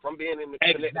too from being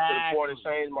connected to the foreign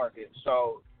exchange market.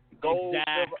 So gold,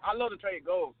 silver, I love to trade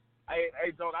gold.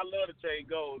 Hey, John, I love to trade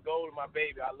gold. Gold is my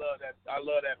baby. I love that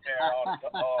pair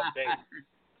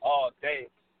all day.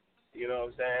 You know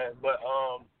what I'm saying?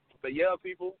 But yeah,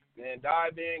 people, man,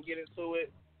 dive in, get into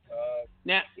it.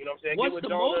 Now, you know what I'm saying? What's the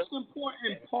most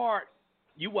important part?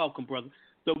 You're welcome, brother.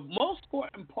 The most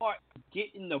important part is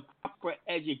getting the proper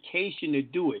education to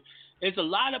do it. There's a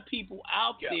lot of people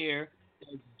out there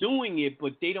that's doing it,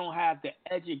 but they don't have the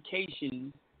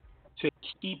education to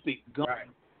keep it going.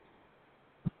 Right.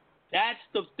 That's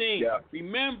the thing. Yeah.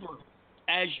 Remember,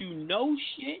 as you know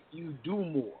shit, you do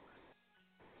more.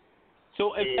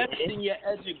 So invest in your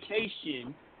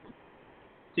education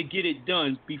to get it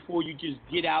done before you just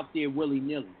get out there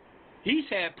willy-nilly. He's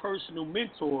had personal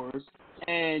mentors,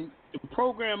 and the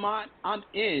program I'm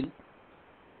in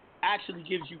actually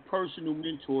gives you personal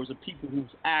mentors of people who's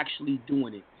actually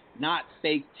doing it, not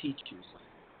fake teachers.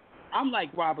 I'm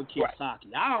like Robert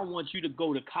Kiyosaki. I don't want you to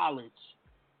go to college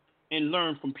and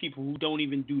learn from people who don't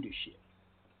even do this shit,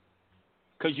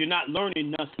 because you're not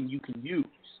learning nothing you can use.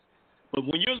 But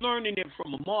when you're learning it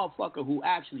from a motherfucker who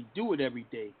actually do it every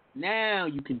day, now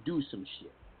you can do some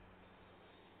shit.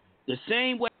 The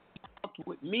same way you talked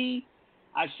with me,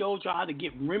 I showed y'all how to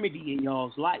get remedy in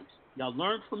y'all's life. Y'all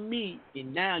learned from me,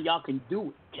 and now y'all can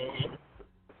do it.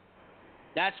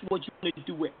 That's what you want to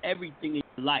do with everything in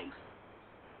your life.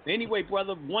 Anyway,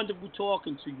 brother, wonderful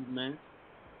talking to you, man.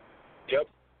 Yep.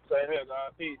 Same here,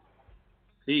 God. Peace.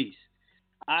 Peace.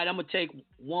 All right, I'm going to take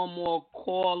one more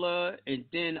caller, and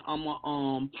then I'm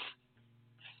going to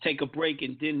take a break,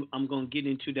 and then I'm going to get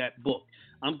into that book.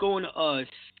 I'm going to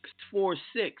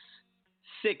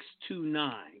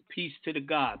 646-629. Peace to the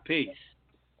God. Peace.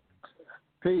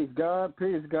 Peace, God.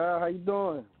 Peace, God. How you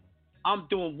doing? I'm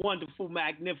doing wonderful,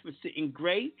 magnificent, and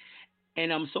great.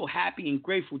 And I'm so happy and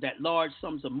grateful that large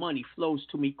sums of money flows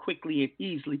to me quickly and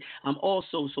easily. I'm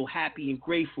also so happy and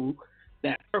grateful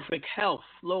that perfect health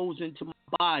flows into my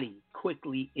body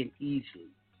quickly and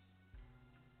easily.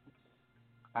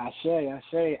 I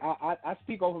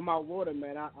speak over my water,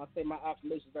 man. I say my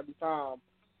affirmations every time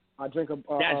I drink some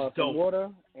water,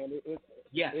 and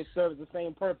it serves the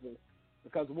same purpose.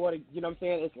 Because water, you know what I'm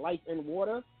saying, it's life in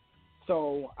water.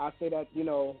 So I say that,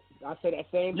 I say that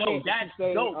same thing. No, that's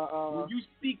dope. When you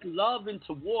speak love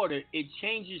into water, it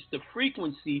changes the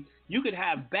frequency. You could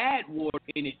have bad water,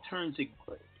 and it turns it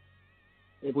good.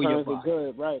 It turns it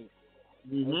good, right?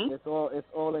 Mm-hmm. It's all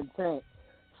intent.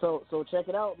 So check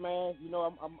it out, man.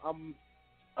 I'm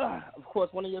of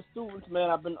course one of your students,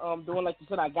 man. I've been doing, like you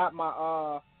said. I got my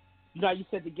how you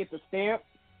said to get the stamp,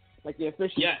 like the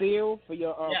official seal for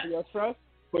your trust.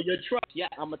 For your trust, yeah.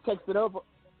 I'm gonna text it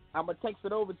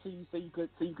over to you so you could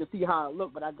see how it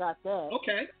look. But I got that.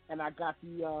 Okay. And I got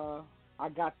the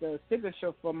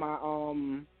signature for my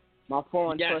my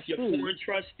foreign trustee. Yes, your foreign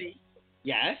trustee.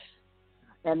 Yes.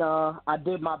 And I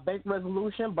did my bank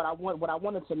resolution, but what I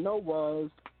wanted to know was,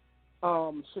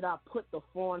 should I put the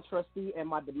foreign trustee and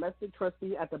my domestic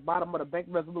trustee at the bottom of the bank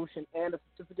resolution and the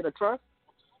certificate of trust?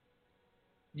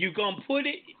 You're going to put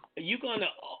it, you're going to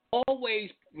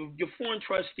always, your foreign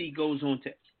trustee goes on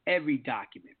to every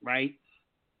document, right?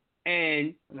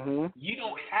 And you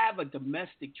don't have a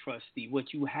domestic trustee.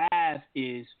 What you have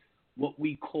is what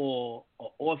we call an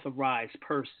authorized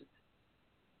person.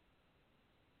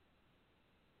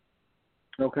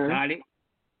 Okay. Got it?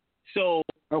 So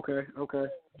Okay.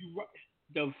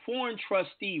 the foreign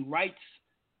trustee writes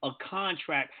a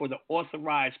contract for the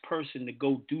authorized person to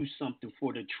go do something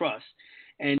for the trust,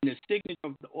 and the signature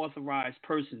of the authorized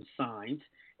person signs,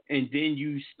 and then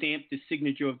you stamp the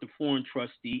signature of the foreign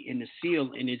trustee and the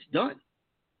seal, and it's done.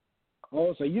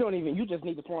 Oh, so you just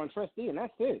need the foreign trustee, and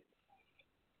that's it.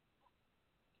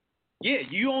 Yeah,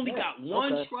 you only got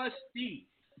one trustee,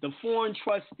 the foreign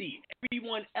trustee.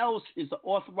 Everyone else is the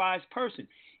authorized person.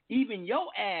 Even your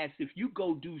ass, if you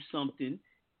go do something,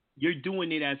 you're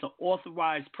doing it as an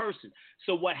authorized person.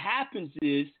 So what happens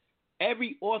is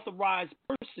every authorized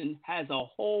person has a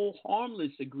whole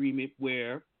harmless agreement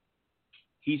where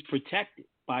he's protected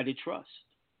by the trust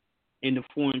and the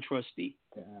foreign trustee.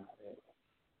 Got it.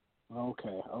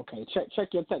 Okay. Check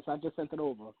your text. I just sent it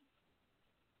over.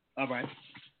 All right.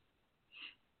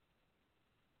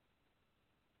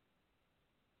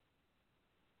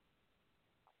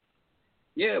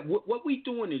 Yeah, what we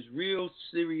doing is real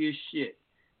serious shit.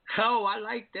 Oh, I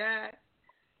like that.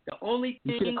 The only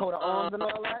thing... You see the coat of arms and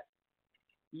all that?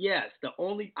 Yes. The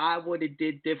only I would have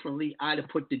did differently, I'd have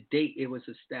put the date it was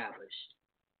established.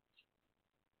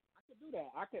 I could do that.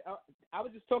 I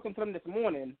was just talking to them this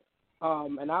morning,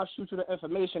 and I'll shoot you the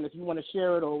information if you want to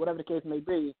share it or whatever the case may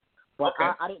be. But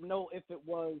okay. I didn't know if it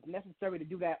was necessary to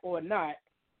do that or not,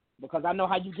 because I know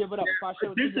how you give it up. If I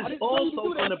show this you, is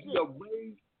also going to be a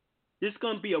raised... This is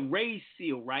going to be a raised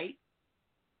seal, right?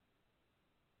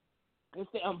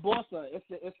 It's the embosser. It's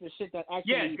the shit that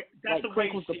actually that's like a raised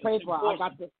crinkles the seal. paper.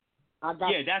 I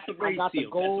got that's a raised seal.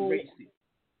 The gold, that's a raised seal.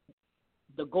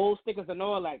 The gold stickers and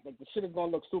all that. Like the shit is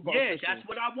gonna look super. Yeah, efficient. that's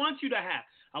what I want you to have.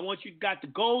 I want you got the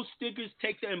gold stickers.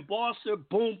 Take the embosser.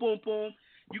 Boom, boom, boom.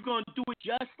 You're gonna do it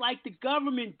just like the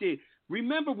government did.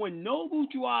 Remember when Noble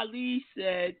Drew Ali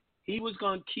said he was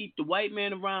gonna keep the white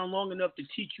man around long enough to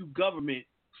teach you government?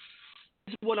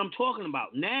 This is what I'm talking about.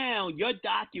 Now your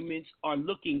documents are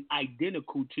looking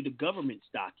identical to the government's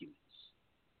documents.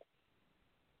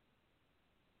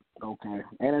 Okay,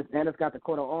 and it's got the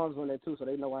coat of arms on it too, so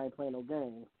they know I ain't playing no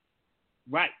games.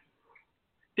 Right.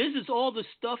 This is all the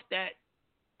stuff that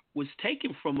was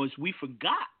taken from us. We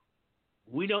forgot.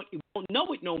 We don't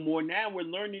know it no more. Now we're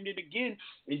learning it again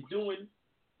and doing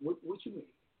what you mean?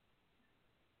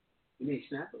 You mean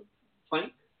snapper?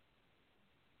 Plank?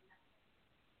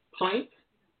 Plank?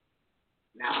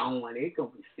 Nah, I don't want it. It's going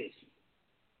to be fishy.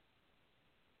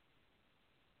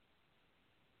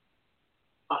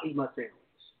 I'll eat my sandwich.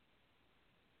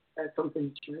 Add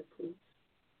something to it, please.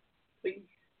 Please.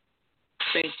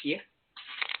 Thank you.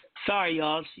 Sorry,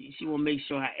 y'all. She want to make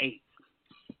sure I ate.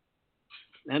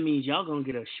 That means y'all going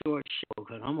to get a short show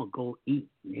because I'm going to go eat,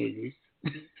 niggas.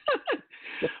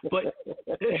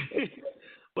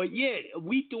 But yeah,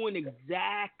 we doing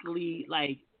exactly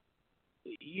like,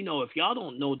 you know, if y'all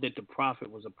don't know that the prophet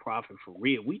was a prophet for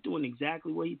real, we doing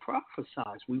exactly what he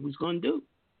prophesied we was going to do.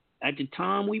 At the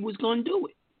time, we was going to do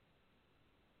it.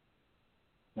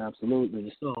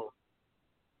 Absolutely. So,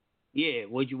 yeah,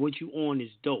 what you on is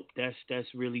dope. That's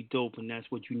really dope, and that's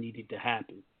what you needed to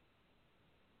happen.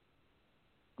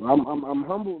 I'm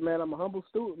humbled, man. I'm a humble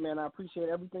student, man. I appreciate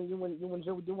everything you and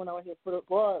Joe doing out here for the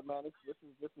squad, man. This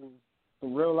is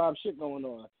some real live shit going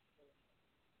on.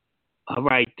 All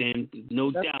right, then,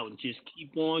 no doubt. Just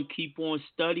keep on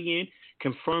studying,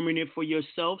 confirming it for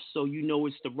yourself, so you know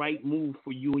it's the right move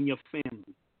for you and your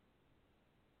family.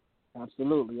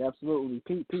 Absolutely.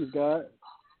 Peace, God.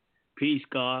 Peace,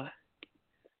 God.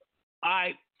 All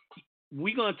right,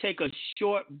 we're gonna take a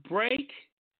short break,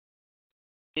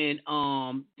 and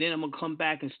then I'm gonna come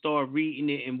back and start reading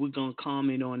it, and we're gonna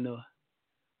comment on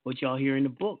what y'all hear in the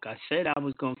book. I said I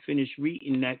was gonna finish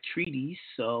reading that treatise,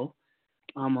 so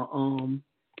I'm gonna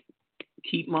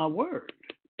keep my word.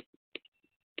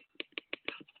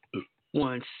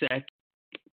 1 sec.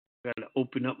 Gotta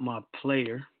open up my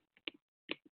player.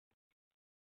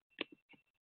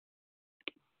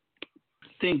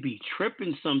 Thing be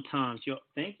tripping sometimes, yo.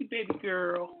 Thank you, baby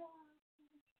girl.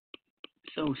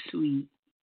 So sweet.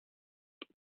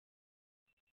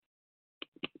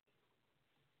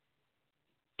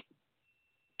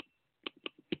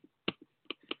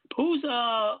 Whose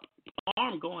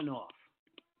arm going off?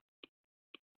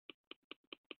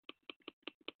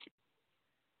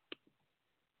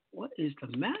 What is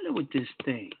the matter with this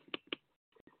thing?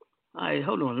 All right,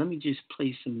 hold on. Let me just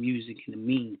play some music in the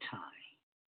meantime.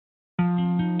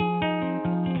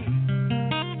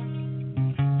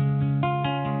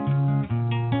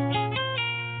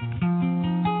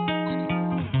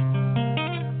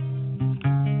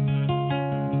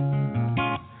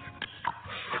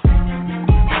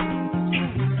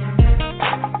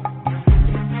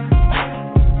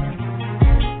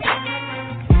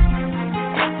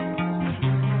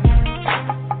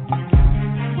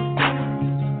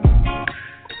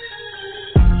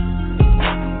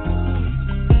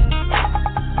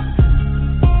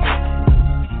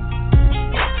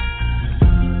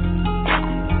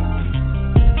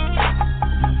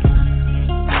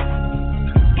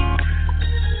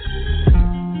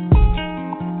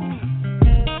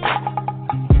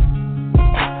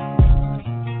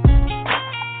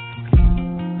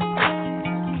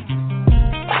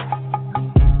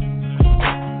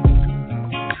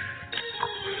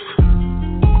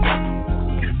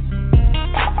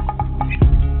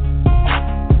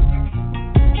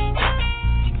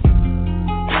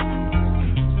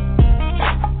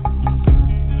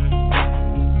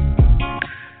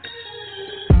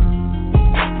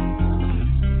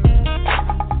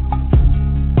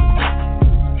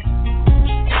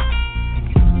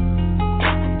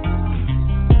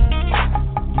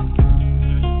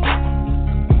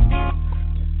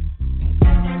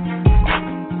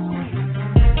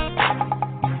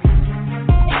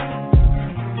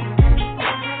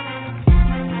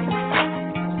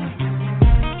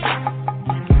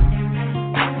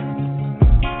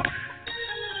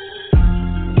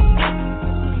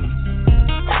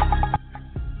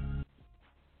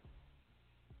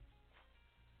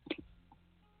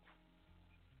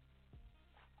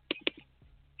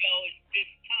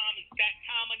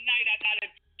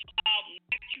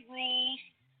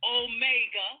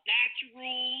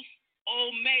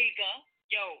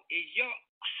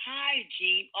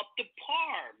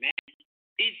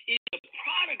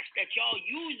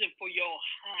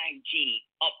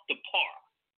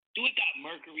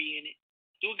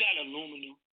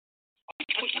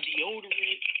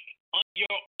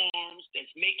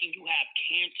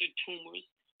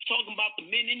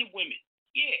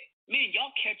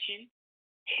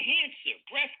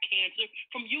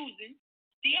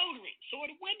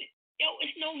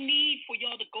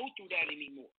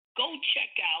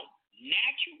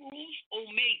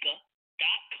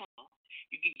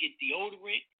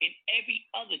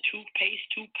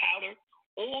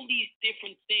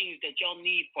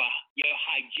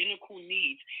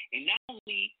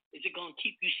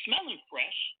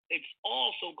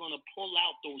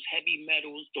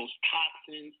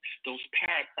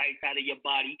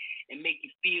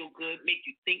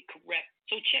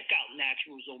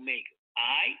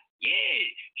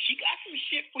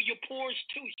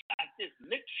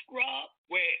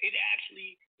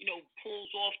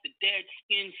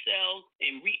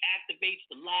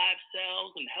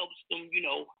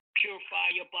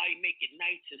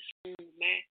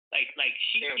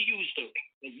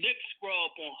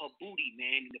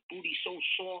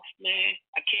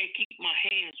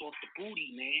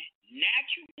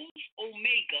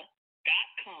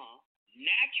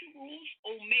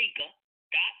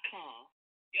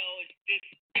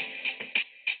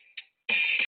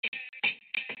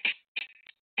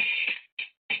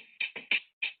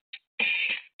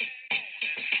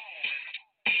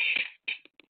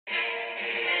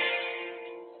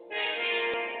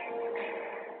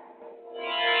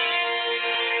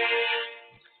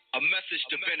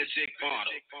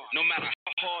 No matter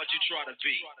how hard you try to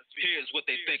be, here's what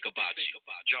they think about you.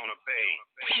 Jonah Bay.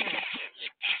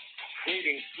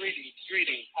 Greetings.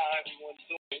 How everyone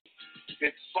doing?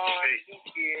 It's fine.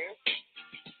 Here.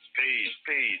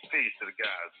 Peace to the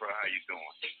guys, bro. How you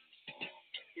doing?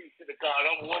 Peace to the God.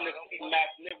 I'm wonderfully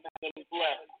magnificent and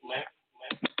blessed, man.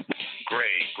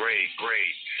 Great.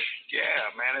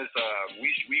 Yeah, man, it's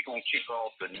we gonna kick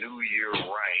off the new year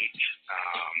right.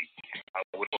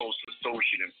 With a close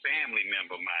associate and family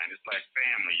member of mine. It's like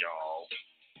family, y'all.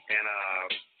 And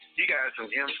he got some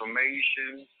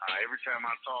information. Every time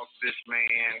I talk to this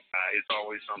man, it's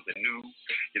always something new.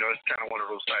 You know, it's kind of one of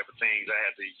those type of things I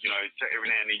have to, you know, every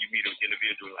now and then you meet an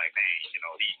individual like, man, you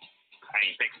know, I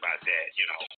ain't think about that, you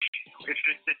know.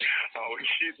 Always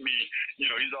hit me, you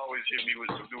know, he's always hit me with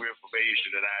some new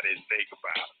information that I didn't think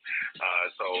about.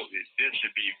 So this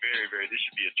should be this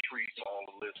should be a treat for all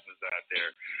the listeners out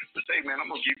there. But say, man, I'm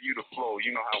going to give you the flow.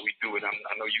 You know how we do it. I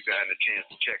know you got a chance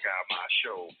to check out my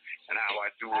show. And how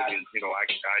I do it is, you know, I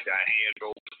hand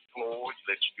over the floor forward,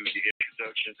 let you do your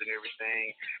introductions and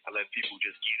everything. I let people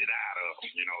just get it out of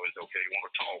them. You know, it's okay, they want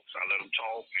to talk, so I let them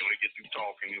talk. And when they get through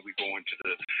talking, then we go into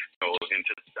the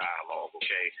dialogue,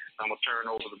 okay? So I'm going to turn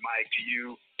over the mic to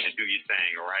you and do your thing,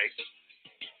 all right?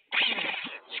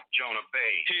 Jonah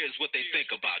Bay. Here's what they think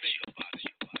about you.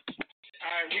 All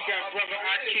right, we got Brother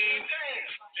Akeem.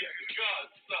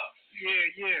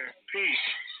 Yeah, peace.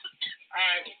 All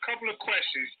right, a couple of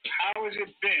questions. How has it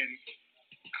been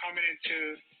coming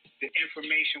into the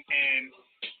information and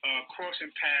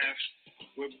crossing paths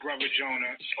with Brother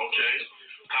Jonah? Okay,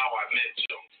 how I met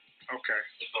Jonah. Okay.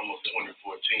 Summer of 2014.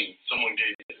 Someone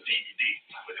gave me a DVD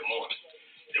with him on it.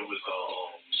 It was a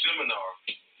seminar,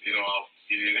 you know,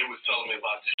 and they was telling me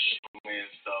about this man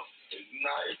stuff. It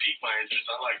piqued my interest.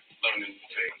 I like learning new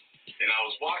things. And I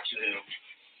was watching him,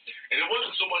 and it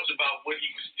wasn't so much about what he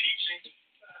was teaching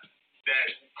that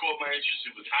caught my interest.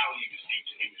 It was how he was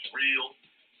teaching. He was real.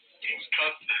 He was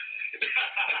cussing. He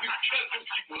was cussing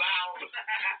people out.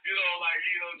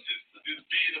 Just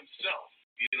being himself,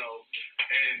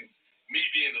 And me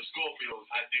being a Scorpio,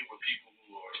 I deal with people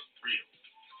who are real.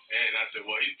 And I said,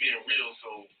 well, he's being real,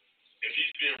 so if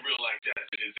he's being real like that,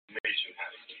 then his information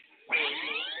has to be.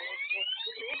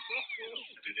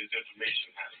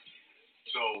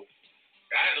 So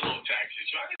I had a little tax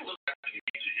issue. I didn't look at the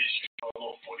major issue. I don't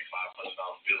know,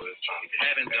 $4,500 bill is trying to get.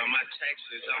 I haven't done my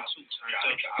taxes. I'm too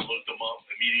tired. I looked them up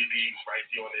immediately. It was right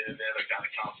there on the internet. I got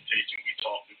a consultation. We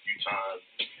talked a few times.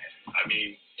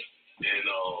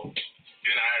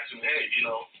 Then I asked him, hey, do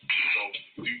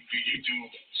you do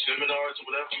seminars or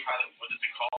whatever? What does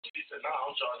it cost? He said, no, I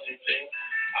don't charge anything.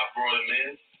 I brought him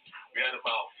in. We had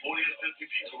about 40 or 50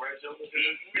 people right there.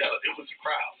 It was a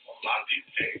crowd. A lot of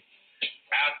people came.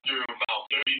 After about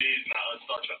 30 days, I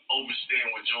started to understand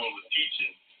what Jonah was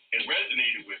teaching. It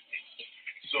resonated with me.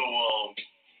 So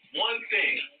one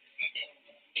thing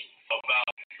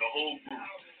about the whole group,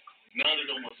 none of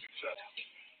them was successful.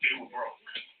 They were broke.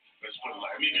 Let's put it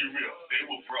like, let me be real. They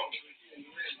were broke,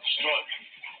 struggling.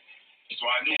 So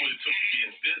I knew what it took to be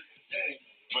in business,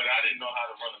 but I didn't know how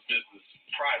to run a business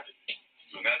privately.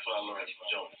 So that's what I learned from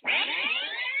Jonah.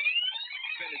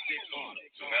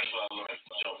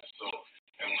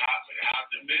 And how's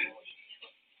it been?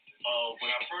 When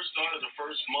I first started, the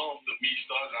first month of me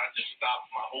starting, I just stopped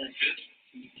my whole business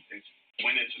and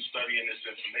went into studying this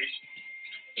information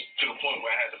to the point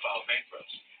where I had to file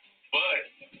bankruptcy.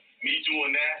 But me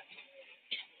doing that,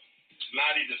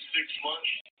 not even 6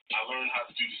 months, I learned how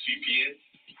to do the CPN.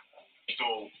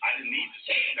 So I didn't need to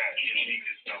speak that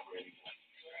this number anymore.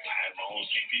 I had my own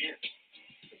CPN.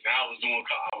 Now I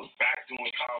was back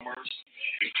doing commerce.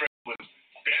 The credit was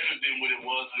better than what it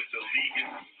was with the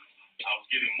legal. I was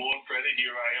getting more credit.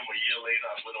 Here I am a year later.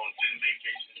 I went on 10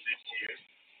 vacations this year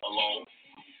alone.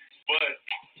 But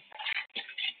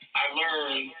I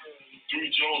learned through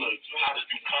Jonah how to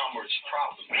do commerce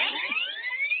properly.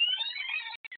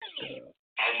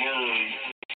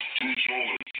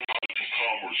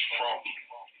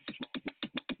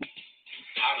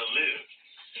 How to live.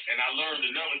 And I learned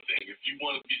another thing. If you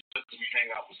want to be successful, you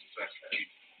hang out with successful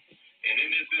people. And in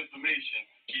this information,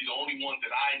 he's the only one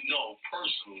that I know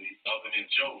personally, other than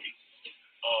Joey,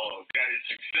 that is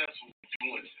successful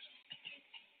doing this.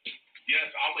 Yes,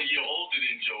 I'm a year older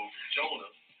than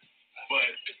Jonah,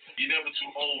 but you're never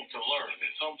too old to learn.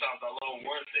 And sometimes I learn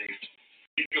one thing.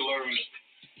 You can learn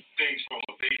things from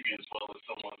a baby as well as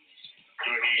someone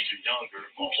your age or younger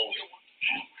or older.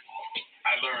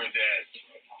 I learned that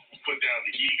put down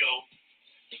the ego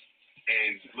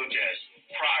and look at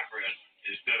progress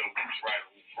instead of who's right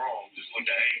or who's wrong. Just look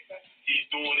at, hey, he's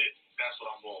doing it, that's what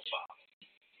I'm going to follow.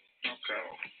 Okay.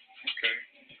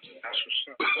 That's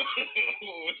what's up.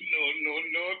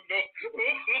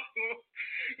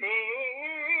 No.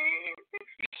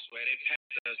 I swear they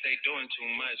passed us. They doing too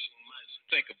much.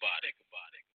 Think about it.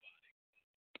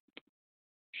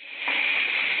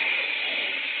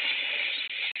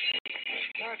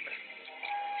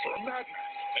 Madman.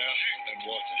 Yeah, and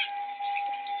water.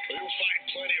 But you'll find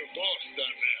plenty of boss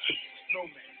down there. No,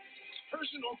 man.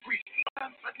 Person or priest.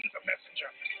 I'm a messenger.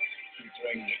 You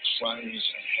bring the sons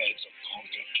and heads of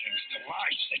conquered kings to my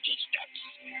city steps.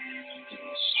 You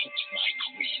insult my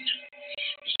queen.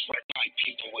 You sweat my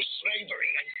people with slavery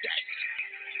and death.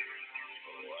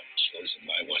 Oh, I've chosen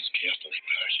my words carefully,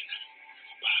 Persian.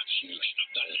 Perhaps you should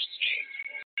have done the same.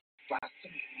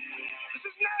 Blasphemy. This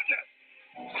is madness.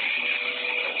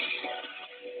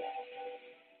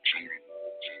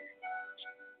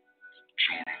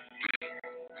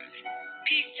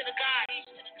 Peace to the gods.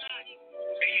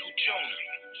 Hey, yo, Jonah.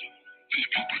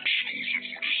 You've been chosen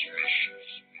for this mission.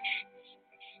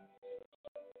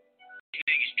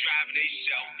 driving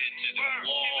themselves into the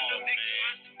wall, man.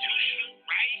 Constitutional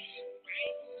rights.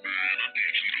 Man, I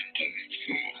need you to do it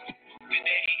for. Then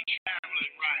they ain't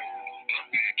traveling right. I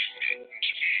need you to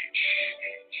teach.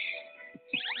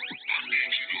 I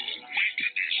need you to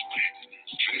awaken these people.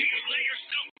 Can you lay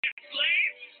yourself in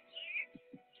slave?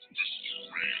 This is the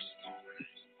race.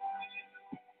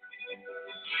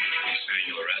 You say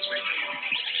you arrest me?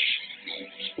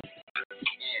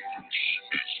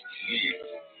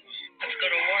 Let's go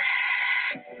to war.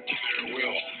 There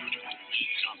will be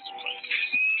consequences.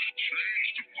 Change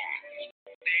the world.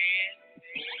 Stand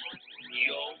for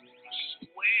your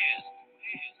square.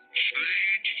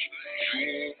 Change your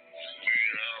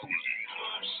reality. You know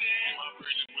what I'm saying?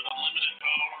 Operating with unlimited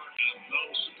power and no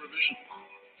supervision.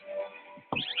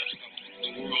 That's something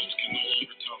the world can no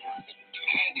longer tolerate.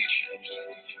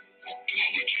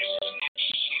 Politics is not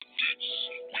subjects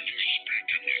when you speak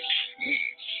in the truth.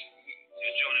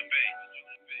 It's Jonah Bay.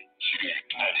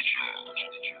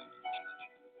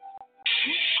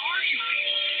 Who are you?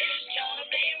 It's Jonah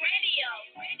Bay Radio.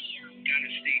 Gotta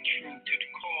stay true to the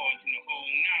cause and the whole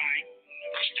nine.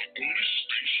 That's the only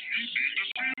station you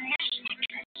need to be listening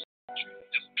to.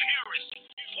 The purest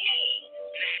full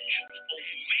natural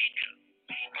Omega.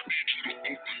 I need you to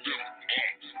open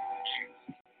them up.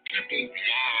 People's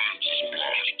lives. Can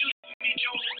you do that for me,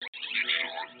 Jonah?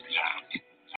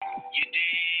 You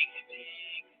dig?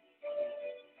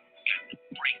 Got to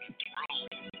break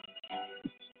through.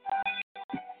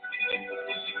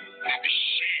 I've been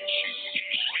saying to you,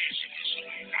 laziness of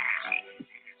mind.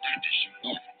 That is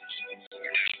one.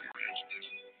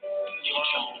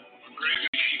 Well,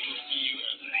 great people see you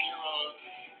as a hero.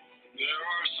 There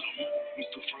are some who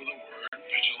prefer the word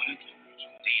vigilante.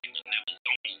 They never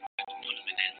don't put them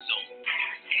in that zone.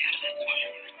 Yeah, that's why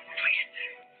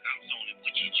I'm zoning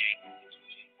with you, Jay.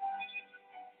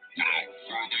 Without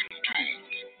further ado,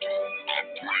 I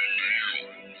bring you your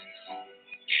boy,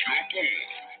 Jonah Bay.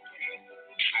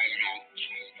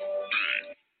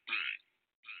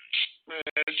 Man,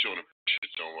 Jonah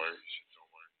shit don't worry.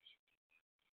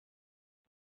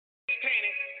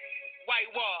 Painted,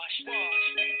 whitewash.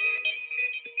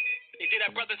 They did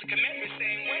our brothers a commandment the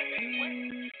same way.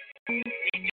 They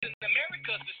did in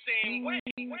America the same way.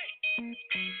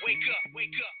 Wake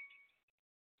up.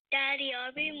 Daddy,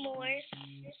 are we Moors?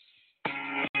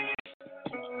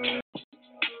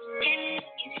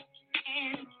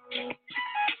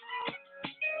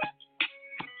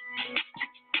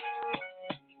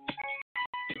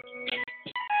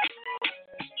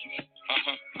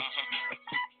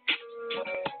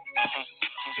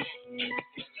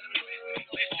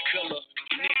 Color,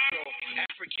 Negro,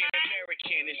 African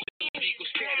American, it's a legal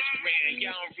status brand.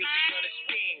 Y'all don't really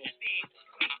understand.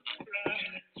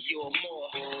 You're more.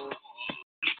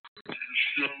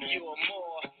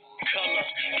 Color,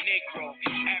 Negro,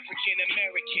 African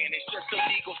American, it's just a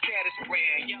legal status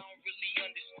brand. Y'all don't really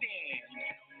understand.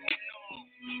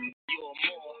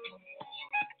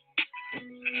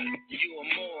 You're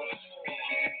more.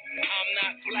 I'm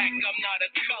not black, I'm not a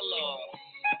color.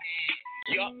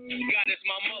 Yup, God is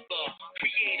my mother,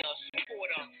 creator,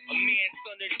 supporter, a man,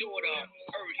 son, and daughter,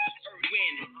 earth,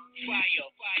 wind, fire,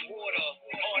 water,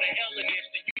 all the elements,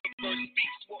 the universe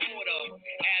speaks with order,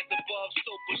 as above,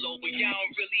 so below, but y'all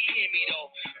don't really hear me though,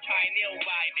 pioneer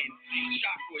vibing,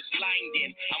 chakras lined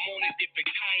in, I'm on a different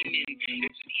timing,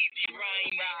 it's an easy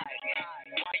rhyme ride,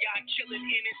 while y'all killing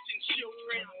innocent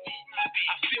children,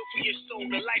 I feel for your soul,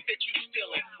 the life that you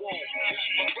stealing, whoa,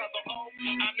 my brother,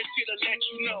 I'm just here to let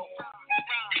you know.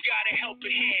 You got a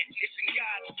helping hand, it's in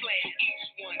God's plan.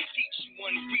 Each one, teach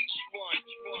one, reach one.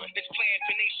 This plan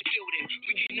for nation building,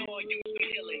 we can all use some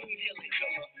healing.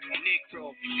 Color,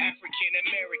 Negro, African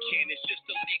American, it's just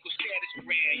a legal status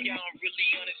brand. Y'all don't really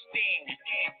understand.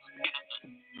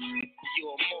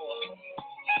 You're more.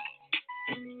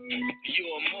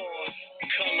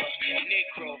 Color,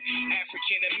 Negro,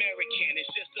 African American,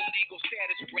 it's just a legal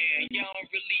status brand. Y'all don't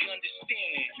really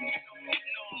understand.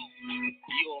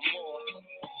 You're more.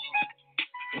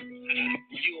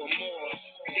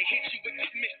 They hit you with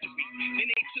this mystery, then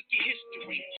they took your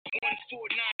history.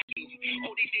 1492,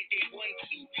 oh they did they want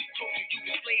to. Told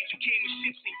you were slaves, you came in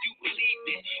ships and you believed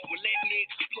it. Well let me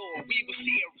explore, we was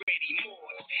here already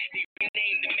more. They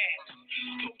renamed the maps,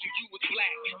 told you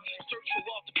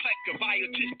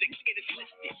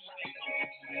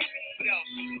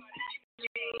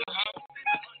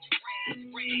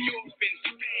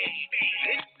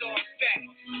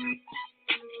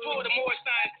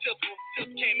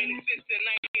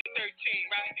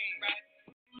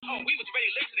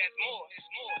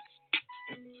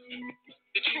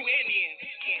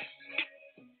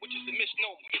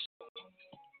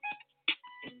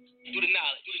Do the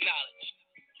knowledge.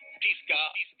 Peace,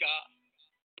 God.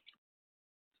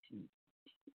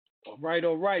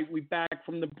 All right. We back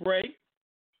from the break.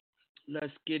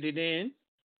 Let's get it in.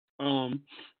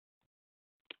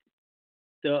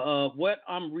 What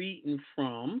I'm reading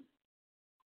from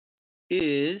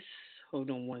is, hold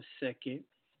on one second,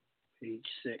 page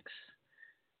 6.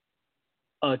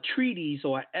 A treatise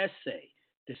or essay,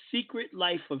 The Secret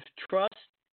Life of Trust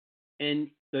and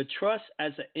the Trust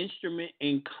as an Instrument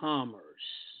in Commerce.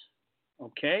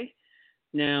 Okay?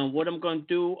 Now, what I'm going to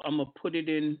do, I'm going to put it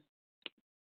in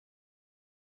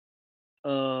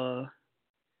the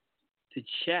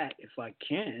chat if I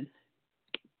can.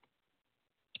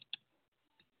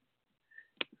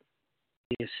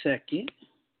 Give me a second.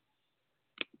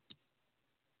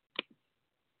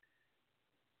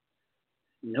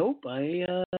 Nope,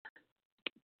 I'm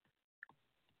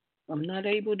not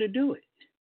able to do it.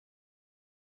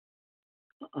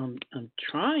 I'm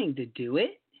trying to do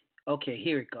it. Okay,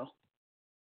 here we go.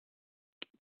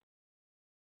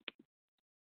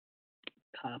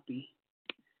 Copy.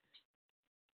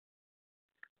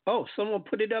 Oh, someone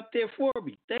put it up there for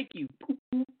me. Thank you, Poo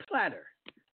Poo Platter.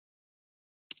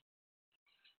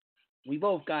 We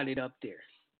both got it up there.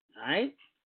 All right?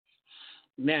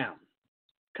 Now,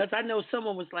 because I know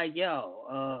someone was like,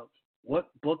 yo, what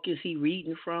book is he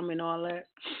reading from and all that?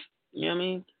 You know what I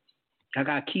mean? I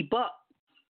got to keep up.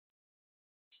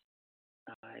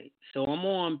 All right. So I'm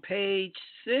on page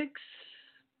 6.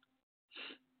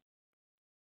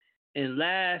 And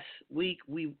last week,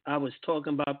 I was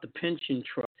talking about the pension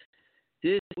trust.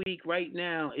 This week, right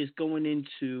now, is going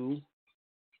into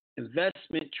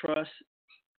investment trust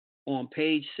on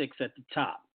page 6 at the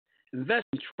top.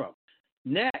 Investment trust.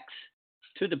 Next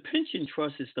to the pension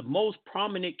trust is the most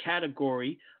prominent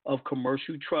category of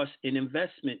commercial trust and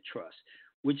investment trust,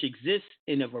 which exists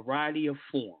in a variety of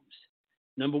forms.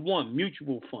 Number 1,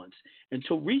 mutual funds.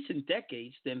 Until recent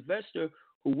decades, the investor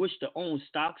who wished to own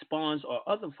stocks, bonds, or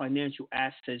other financial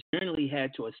assets generally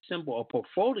had to assemble a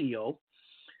portfolio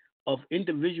of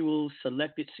individual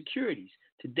selected securities.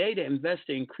 Today, the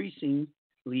investor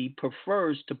increasingly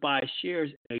prefers to buy shares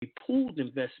in a pooled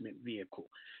investment vehicle,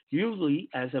 usually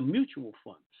as a mutual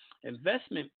fund.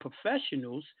 Investment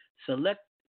professionals select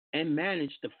and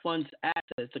manage the fund's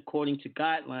assets according to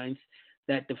guidelines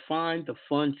that define the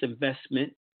fund's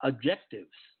investment objectives.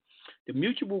 The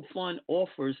mutual fund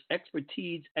offers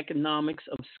expertise, economics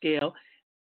of scale,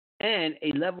 and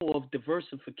a level of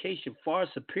diversification far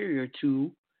superior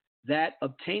to that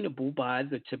obtainable by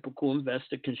the typical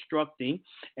investor constructing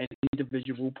an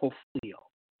individual portfolio.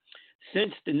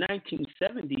 Since the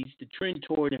 1970s, the trend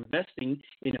toward investing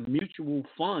in mutual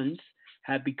funds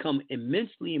have become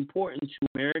immensely important to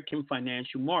American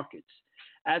financial markets.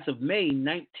 As of May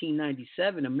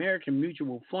 1997, American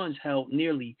mutual funds held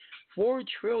nearly $4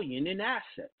 trillion in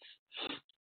assets.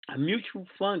 A mutual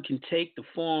fund can take the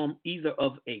form either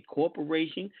of a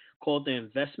corporation called the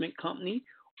investment company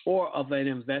or of an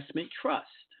investment trust.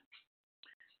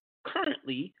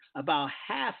 Currently, about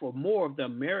half or more of the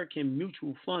American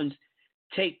mutual funds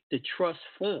take the trust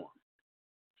form.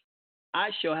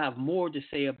 I shall have more to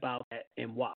say about that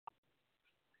and why.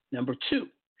 Number 2,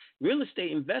 real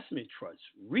estate investment trust,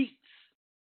 REITs.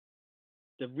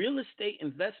 The real estate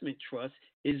investment trust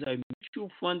is a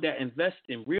mutual fund that invests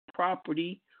in real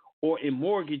property or in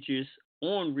mortgages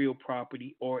on real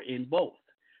property or in both.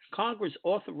 Congress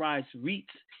authorized REITs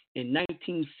in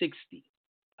 1960,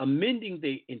 amending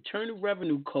the Internal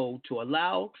Revenue Code to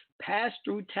allow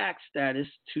pass-through tax status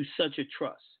to such a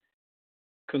trust.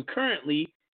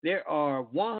 Concurrently, there are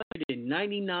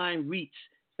 199 REITs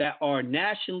that are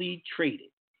nationally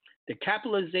traded. The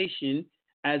capitalization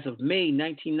as of May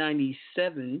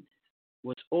 1997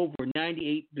 was over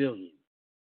 $98 billion.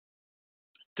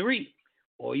 3,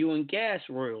 oil and gas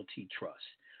royalty trust.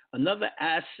 Another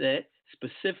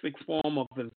asset-specific form of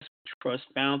investment trust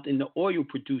found in the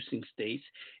oil-producing states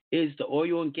is the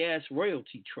oil and gas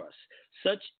royalty trust.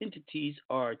 Such entities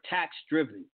are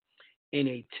tax-driven. In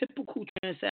a typical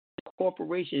transaction, a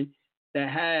corporation that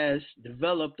has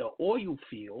developed an oil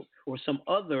field or some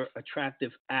other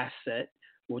attractive asset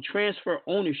will transfer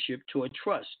ownership to a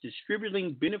trust,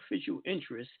 distributing beneficial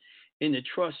interests in the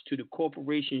trust to the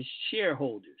corporation's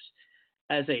shareholders.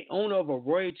 As an owner of a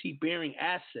royalty-bearing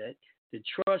asset, the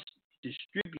trust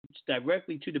distributes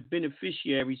directly to the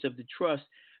beneficiaries of the trust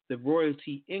the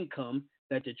royalty income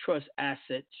that the trust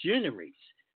asset generates.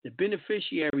 The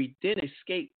beneficiary then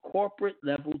escape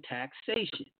corporate-level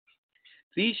taxation.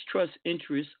 These trust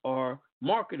interests are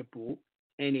marketable,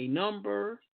 and a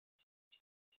number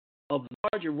of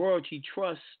larger royalty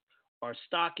trusts are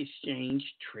stock exchange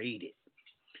traded.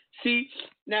 See,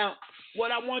 now,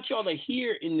 what I want y'all to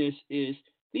hear in this is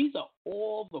these are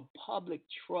all the public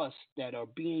trusts that are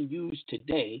being used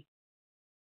today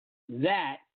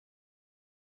that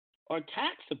are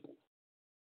taxable.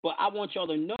 But I want y'all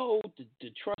to know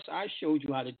the trust I showed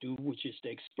you how to do, which is the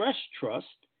Express Trust,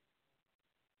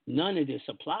 none of this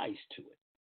applies to it.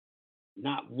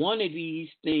 Not one of these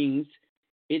things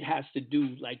it has to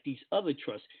do like these other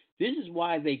trusts. This is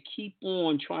why they keep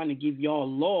on trying to give y'all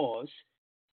laws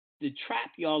to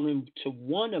trap y'all into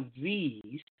one of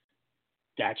these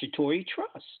statutory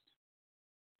trusts.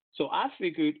 So I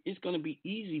figured it's going to be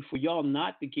easy for y'all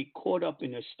not to get caught up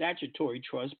in a statutory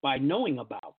trust by knowing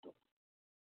about them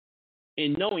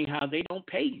and knowing how they don't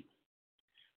pay you.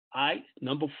 All right,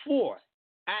 number 4,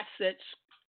 asset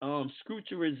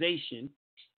scrutinization.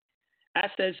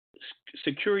 Asset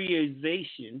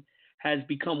securitization has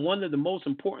become one of the most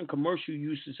important commercial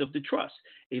uses of the trust.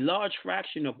 A large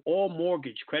fraction of all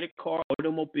mortgage, credit card,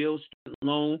 automobile, student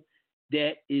loan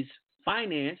debt is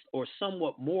financed or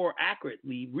somewhat more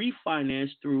accurately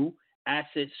refinanced through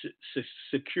asset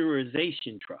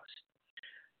securitization trust.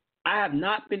 I have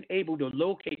not been able to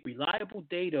locate reliable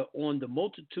data on the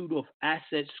multitude of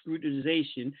asset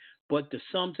scrutinization, but the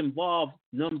sums involved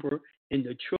number in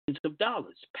the trillions of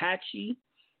dollars. Patchy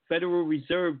Federal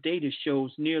Reserve data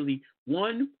shows nearly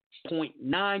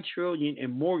 1.9 trillion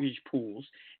in mortgage pools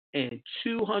and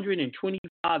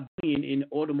 225 billion in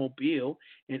automobile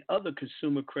and other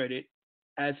consumer credit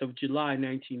as of July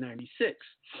 1996.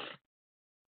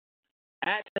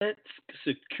 Asset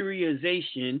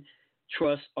securitization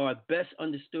trusts are best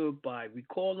understood by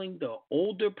recalling the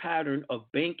older pattern of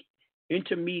bank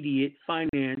intermediate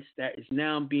finance that is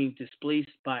now being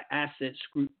displaced by asset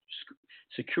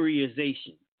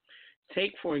securitization.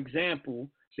 Take, for example,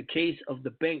 the case of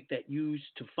the bank that used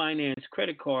to finance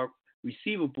credit card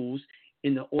receivables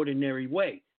in the ordinary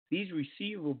way. These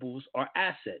receivables are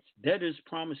assets. Debtors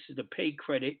promise to pay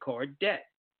credit card debt.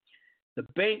 The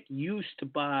bank used to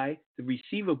buy the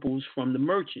receivables from the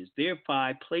merchants,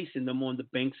 thereby placing them on the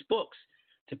bank's books.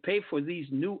 To pay for these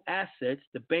new assets,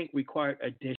 the bank required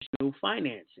additional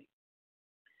financing.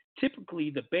 Typically,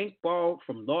 the bank borrowed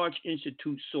from large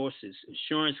institute sources,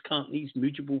 insurance companies,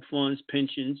 mutual funds,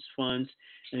 pensions funds,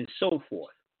 and so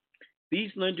forth.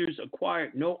 These lenders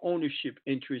acquired no ownership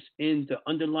interest in the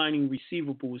underlying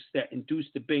receivables that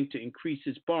induced the bank to increase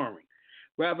its borrowing.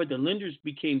 Rather, the lenders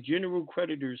became general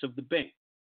creditors of the bank,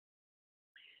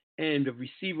 and the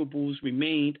receivables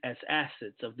remained as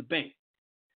assets of the bank.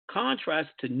 Contrast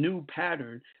to new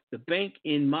pattern, the bank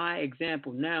in my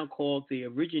example now called the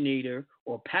originator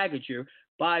or packager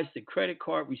buys the credit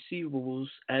card receivables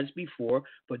as before,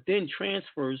 but then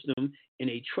transfers them in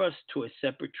a trust to a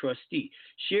separate trustee.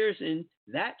 Shares in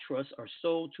that trust are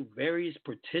sold to various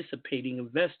participating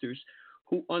investors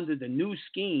who under the new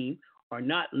scheme are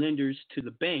not lenders to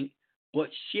the bank, but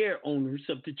share owners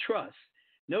of the trust.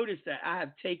 Notice that I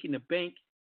have taken the bank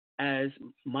as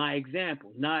my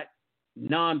example, not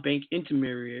non-bank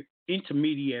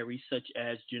intermediaries such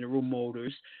as General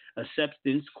Motors,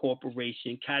 Acceptance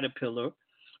Corporation, Caterpillar,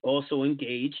 also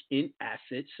engaged in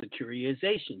asset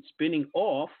securitization, spinning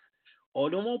off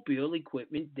automobile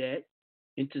equipment debt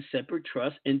into separate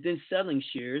trusts and then selling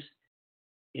shares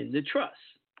in the trust.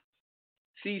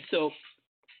 See, so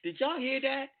did y'all hear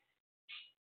that?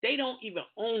 They don't even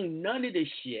own none of this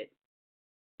shit.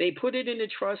 They put it in the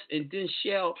trust and then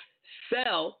sell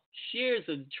shares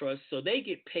of the trust so they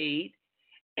get paid,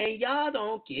 and y'all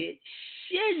don't get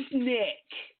shiznick.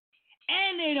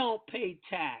 And they don't pay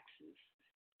taxes.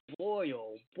 Boy,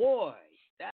 oh boy,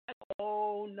 that's a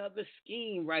whole nother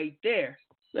scheme right there.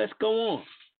 Let's go on.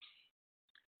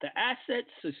 The asset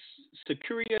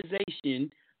securitization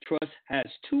trust has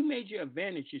two major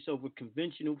advantages over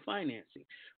conventional financing.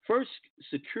 First,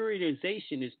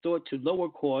 securitization is thought to lower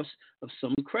costs of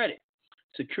some credit.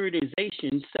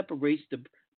 Securitization separates the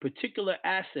particular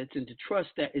assets into trust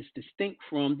that is distinct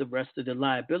from the rest of the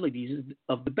liabilities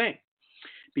of the bank.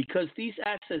 Because these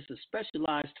assets are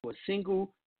specialized to a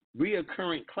single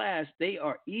reoccurring class, they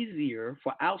are easier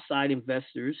for outside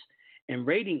investors and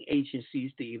rating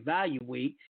agencies to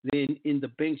evaluate than in the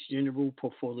bank's general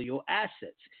portfolio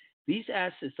assets. These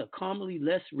assets are commonly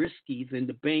less risky than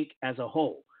the bank as a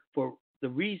whole for the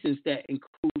reasons that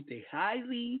include the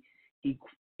highly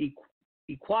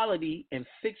equality and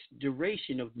fixed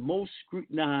duration of most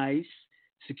scrutinized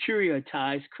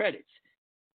securitized credits,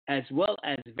 as well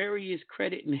as various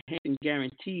credit enhancing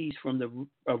guarantees from the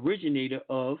originator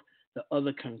of the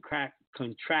other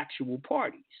contractual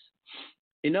parties.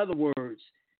 In other words,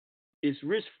 it's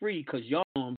risk-free because y'all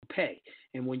don't pay.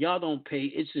 And when y'all don't pay,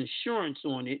 it's insurance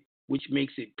on it, which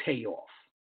makes it pay off.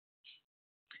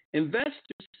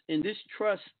 Investors in this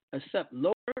trust accept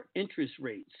lower interest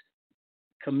rates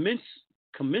commens-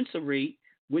 commensurate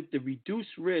with the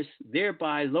reduced risk,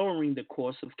 thereby lowering the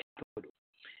cost of capital.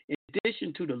 In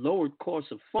addition to the lowered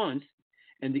cost of funds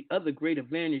and the other great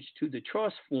advantage to the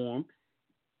trust form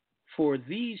for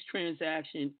these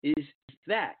transactions is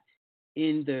that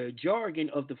in the jargon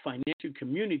of the financial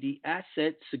community,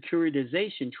 asset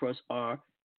securitization trusts are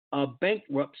a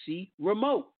bankruptcy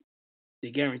remote.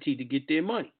 They're guaranteed to get their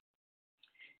money.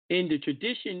 In the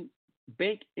tradition,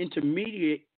 bank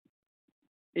intermediate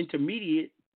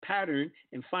pattern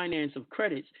and finance of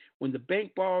credits, when the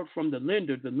bank borrowed from the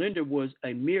lender was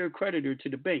a mere creditor to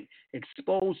the bank,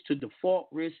 exposed to default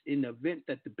risk in the event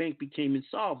that the bank became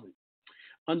insolvent.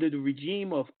 Under the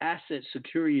regime of asset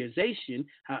securitization,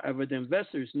 however, the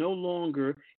investor is no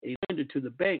longer a lender to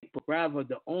the bank, but rather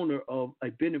the owner of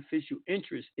a beneficial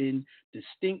interest in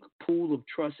distinct pool of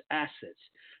trust assets.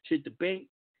 Should the bank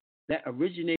that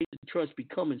originated the trust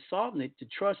become insolvent, the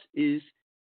trust is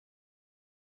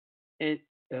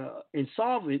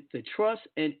insolvent, the trust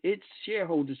and its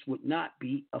shareholders would not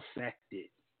be affected.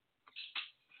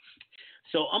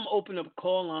 So I'm opening up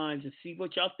call lines and see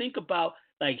what y'all think about.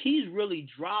 Like, he's really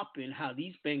dropping how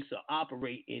these banks are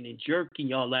operating and jerking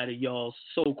y'all out of y'all's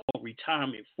so-called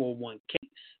retirement 401ks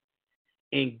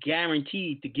and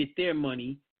guaranteed to get their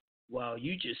money while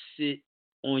you just sit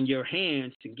on your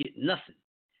hands and get nothing.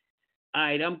 All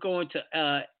right, I'm going to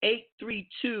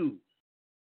 832-563.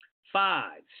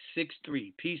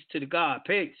 Peace to the God.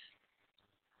 Peace.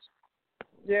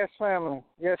 Yes, family.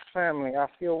 Yes, family. I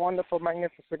feel wonderful,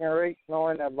 magnificent, and great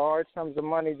knowing that large sums of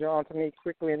money drawn to me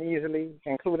quickly and easily,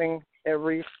 including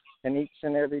every and each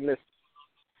and every list.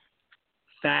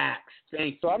 Facts.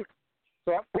 Thank you.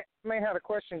 So I may have a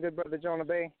question, good brother Jonah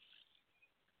Bay.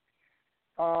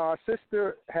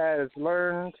 Sister has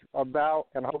learned about,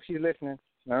 and I hope she's listening,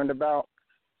 learned about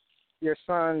your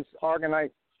son's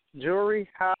Argonite jewelry.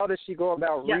 How does she go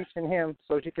about reaching him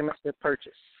so she can make the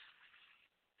purchase?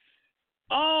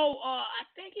 Oh, I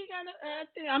think he got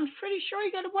I'm pretty sure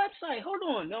he got a website. Hold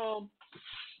on.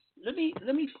 Let me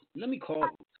call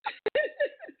him.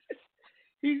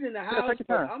 He's in the house,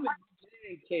 but I'm in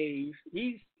the cave.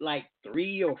 He's like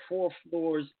 3 or 4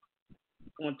 floors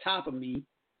on top of me.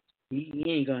 He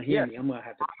ain't gonna hear me. I'm gonna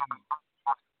have to.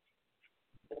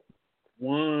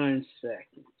 1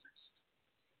 second.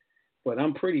 But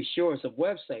I'm pretty sure it's a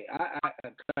website.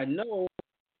 I know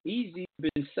he's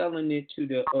been selling it to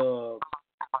the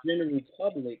general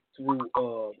public through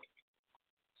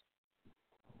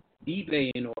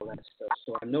eBay and all that stuff.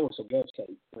 So I know it's a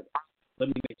website. But let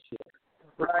me make sure.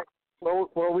 Right. Well,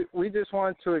 we just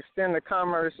want to extend the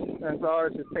commerce since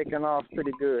ours is taking off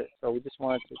pretty good. So we just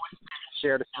wanted to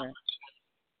share the same.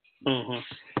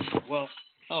 Well,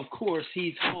 of course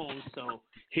he's home, so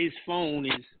his phone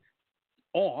is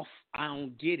off. I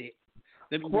don't get it.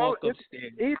 Let me walk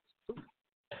upstairs.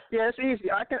 Yeah, it's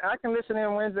easy. I can listen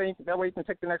in Wednesday. That way you can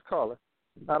take the next caller.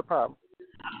 Not a problem.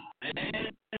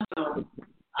 And I'm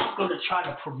going to try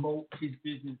to promote his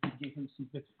business to get him some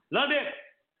business. London,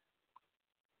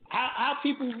 how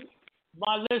people,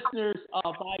 my listeners,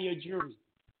 buy your jewelry?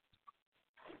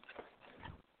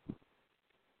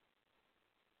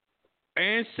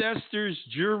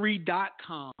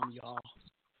 AncestorsJewelry.com, y'all.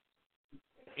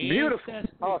 Beautiful.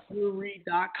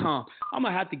 AncestorsJewelry.com. I'm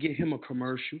going to have to get him a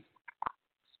commercial.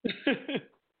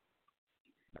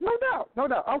 No doubt.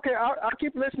 Okay, I'll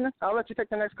keep listening. I'll let you take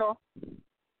the next call.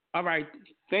 All right.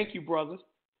 Thank you, brother.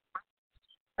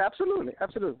 Absolutely.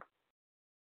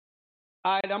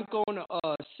 All right, I'm going to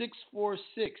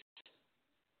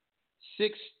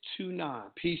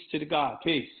 646-629. Peace to the God.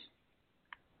 Peace.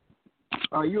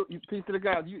 You peace to the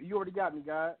God. You already got me,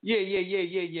 God. Yeah.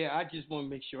 I just want to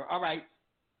make sure. All right.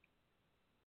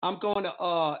 I'm going to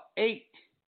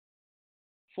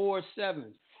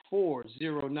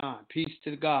 847-409. Peace to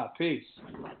the God. Peace.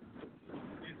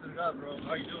 Peace to the God, bro.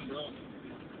 How you doing, bro?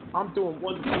 I'm doing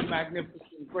wonderful,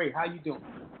 magnificent, great. How you doing?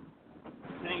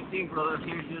 Same thing, brother.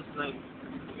 Here, just like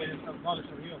getting some knowledge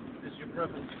from you. This is your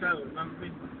brother in Chicago, remember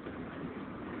me?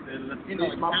 The Latino.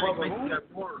 It's my brother who?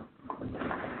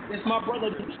 It's my brother.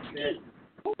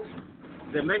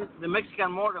 The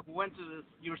Mexican Moor who went to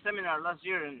your seminar last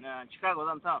year in Chicago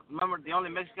downtown. Remember the only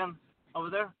Mexican over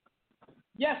there?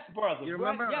 Yes, brother. You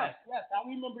remember? Yes, I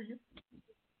remember you.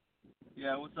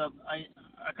 Yeah, what's up? I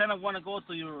kind of want to go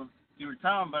to your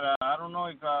town, but I don't know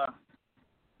if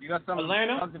you got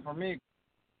something for me.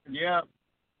 Yeah.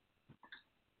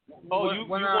 Oh, you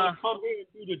want to come here and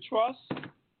do the trust?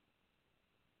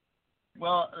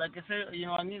 Well, like I said,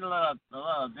 I need a lot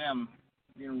of them,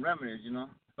 remedies,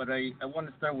 but I want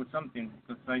to start with something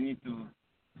because I need to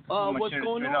What's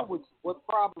going on with what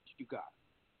problems you got?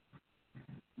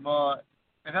 But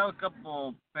I have a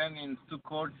couple pending two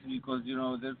courts because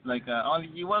there's like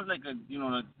it was like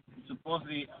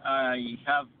supposedly I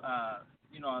have a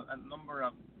number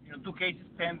of two cases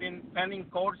pending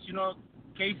courts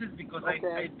cases because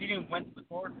I didn't went to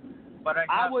court, but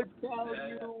I would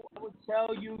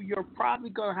tell you you're probably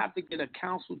gonna have to get a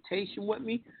consultation with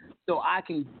me so I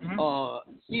can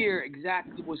hear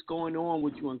exactly what's going on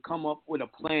with you and come up with a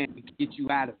plan to get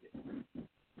you out of it.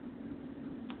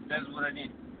 That's what I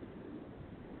need.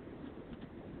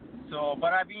 So,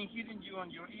 but I've been hitting you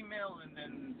on your email and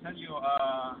then send you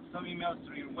some emails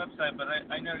through your website, but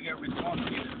I never get a response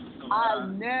either. So, I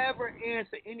never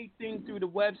answer anything through the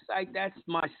website. That's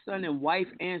my son and wife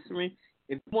answering.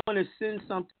 If you want to send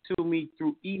something to me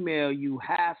through email, you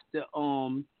have to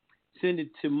send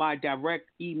it to my direct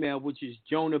email, which is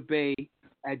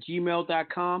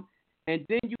jonahbay@gmail.com. And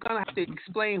then you're going to have to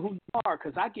explain who you are,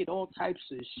 because I get all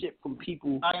types of shit from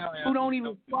people who don't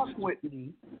even fuck with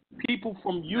me. People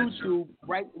from YouTube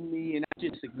writing me, and I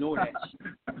just ignore that shit.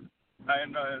 I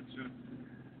know, that's true.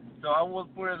 So I will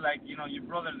put it like, your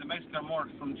brother, the Mexican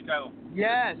Morse from Chicago.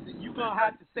 Yes, and you're going to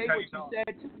have to say what you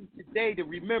said to me today to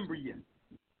remember you.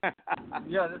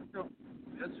 Yeah, that's true.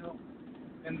 That's true.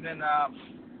 And then I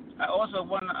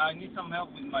need some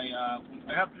help with my,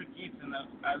 I have 3 kids, and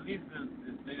at least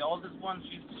the oldest one,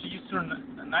 she just turned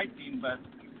 19, but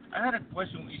I had a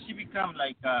question. If she become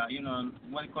like, what do you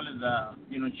call it,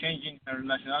 changing her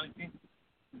nationality,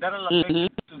 that'll affect her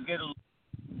to get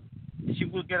she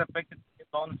will get affected to get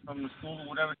loans from the school or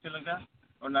whatever, shit like that,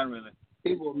 or not really?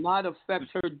 It will not affect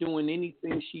her doing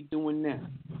anything she's doing now.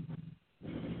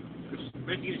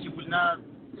 Basically, she will not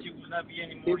be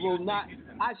anymore. It will not.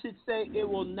 I should say it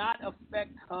will not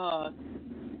affect her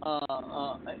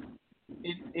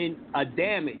in a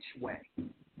damage way.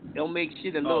 It'll make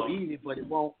shit a little easier, but it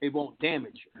won't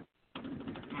damage her.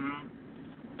 Mm-hmm.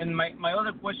 And my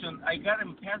other question, I got a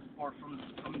passport from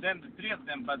them, the 3 of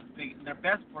them, but their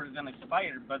passport is gonna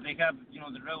expire, but they have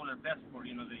the regular passport,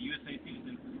 the USA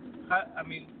citizen.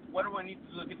 What do I need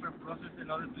to do, a different process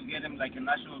in order to get them like a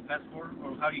national passport,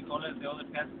 or how do you call it, the other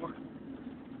passport?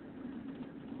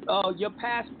 Your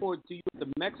passport, do you have the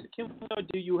Mexican one, or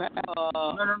do you have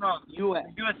No. U.S.?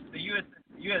 The U.S.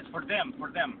 for them.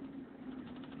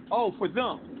 Oh, for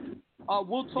them.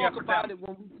 We'll talk about it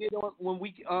when we get on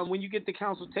when you get the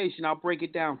consultation. I'll break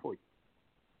it down for you.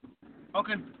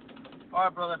 Okay. All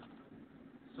right, brother.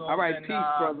 So all right, then, peace,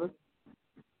 brother.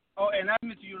 Oh, and I'm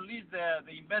to your list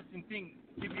the investing thing.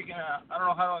 If you can, I don't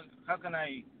know how can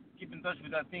I keep in touch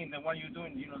with that thing, the one you're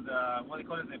doing, the what do you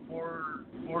call it, the four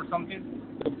something?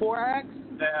 The Forex?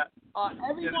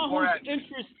 Everyone who's Forex.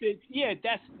 interested,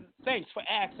 thanks for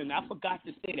asking. I forgot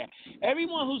to say that.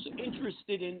 Everyone who's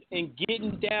interested in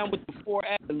getting down with the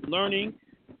Forex and learning,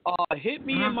 hit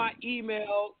me in my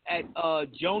email at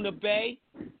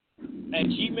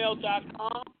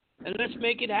jonahbay@gmail.com, and let's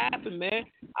make it happen, man.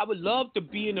 I would love to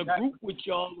be in a group with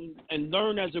y'all and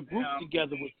learn as a group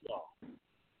together with y'all.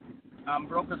 I'm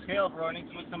broke as hell, bro. I need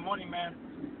to make some money, man.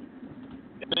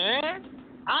 Man,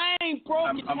 I ain't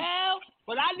broke as hell,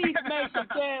 but I need to make some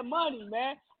damn money,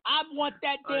 man. I want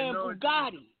that damn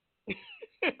Bugatti.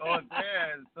 Oh,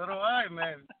 damn. So do I,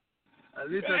 man.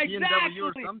 At least a exactly. BMW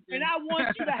or something. And I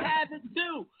want you to have it,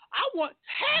 too. I want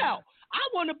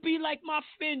to be like my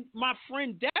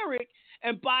friend Derek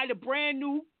and buy the brand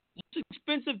new, most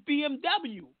expensive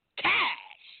BMW.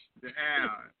 Cash.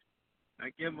 Damn.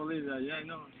 I can't believe that. Yeah, I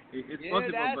know. It's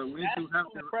possible, but we need to have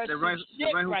the right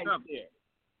hookup.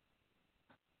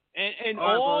 And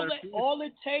all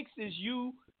it takes is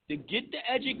you to get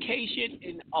the education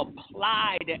and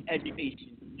apply the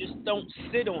education. Just don't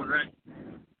sit on it.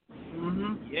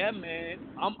 Yeah, man.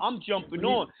 I'm jumping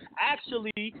on.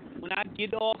 Actually, when I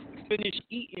get off, finish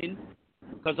eating,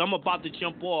 because I'm about to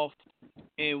jump off,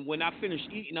 and when I finish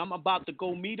eating, I'm about to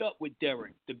go meet up with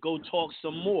Derek to go talk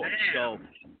some more. Damn. So,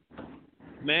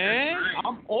 man,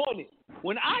 I'm on it.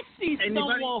 When I see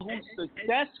someone who's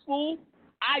successful,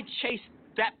 I chase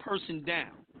that person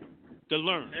down to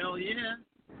learn. Hell yeah.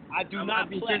 I do not I've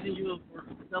been play. chasing you for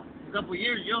a couple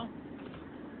years, yo.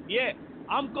 Yeah,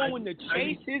 I'm going to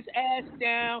chase his ass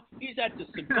down. He's at the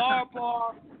cigar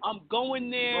bar. I'm going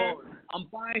there. I'm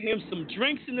buying him some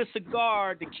drinks and a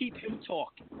cigar to keep him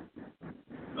talking.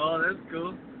 Oh, that's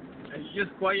cool. And you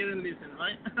just quiet and listen,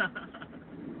 right?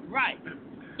 Right.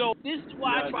 So this is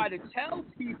why I try to tell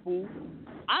people,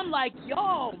 I'm like,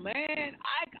 yo, man,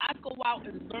 I go out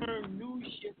and learn new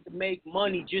shit to make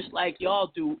money just like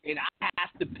y'all do, and I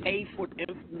have to pay for the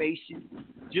information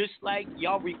just like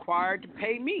y'all required to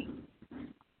pay me.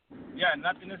 yeah,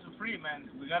 nothing is free, man.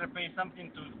 We gotta pay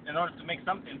something in order to make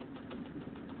something.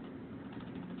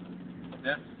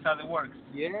 That's how it works.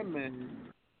 Yeah, man.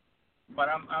 But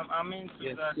I'm into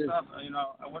Yes, that yes. stuff.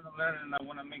 I want to learn and I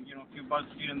want to make a few bucks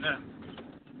here and there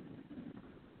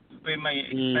to pay my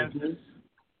expenses.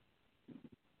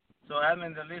 So I'm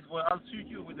in the list. Well, I'll shoot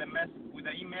you with the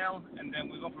email, and then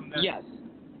we go from there. Yes.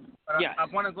 But yes. I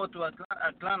want to go to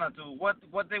Atlanta too.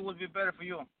 What day would be better for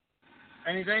you?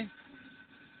 Any day?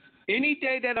 Any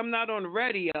day that I'm not on the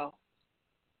radio.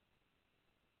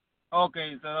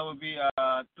 Okay, so that would be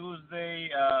Tuesday,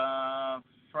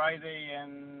 Friday,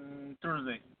 and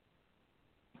Thursday.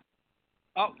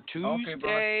 Oh, Tuesday.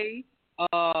 Okay,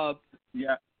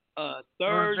 yeah.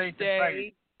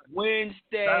 Thursday,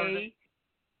 Wednesday,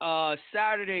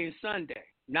 Saturday, and Sunday.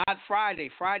 Not Friday.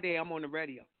 Friday, I'm on the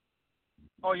radio.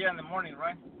 Oh yeah, in the morning,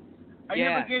 right? I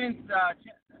Yeah. never get into.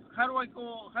 How do I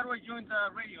join the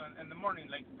radio in the morning,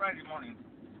 like Friday morning?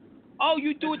 Oh,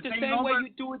 you do Is it the same same number? way you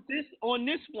do it on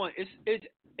this one.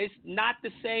 It's not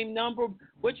the same number.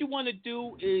 What you want to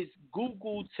do is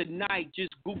Google tonight.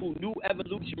 Just Google New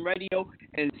Evolution Radio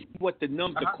and see what the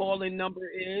call-in number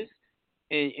is,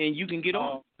 and you can get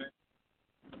on.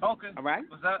 Okay. All right.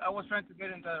 Because I was trying to get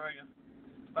into the radio,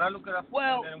 but I look it up.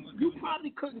 Well, and then you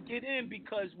probably couldn't get in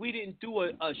because we didn't do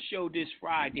a show this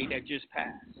Friday that just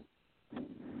passed.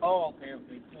 Oh, okay,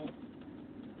 cool.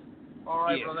 All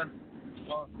right, Yeah. brother.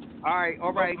 Well,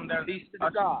 all right. Peace to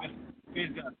God. Peace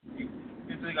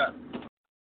to God.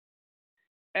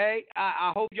 Hey,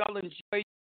 I hope y'all enjoyed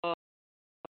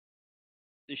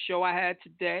the show I had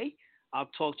today. I'll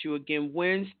talk to you again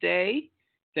Wednesday.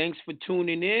 Thanks for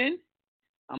tuning in.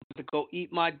 I'm going to go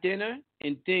eat my dinner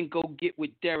and then go get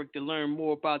with Derek to learn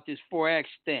more about this Forex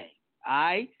thing. All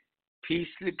right? Peace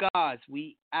to the gods.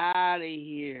 We out of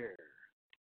here.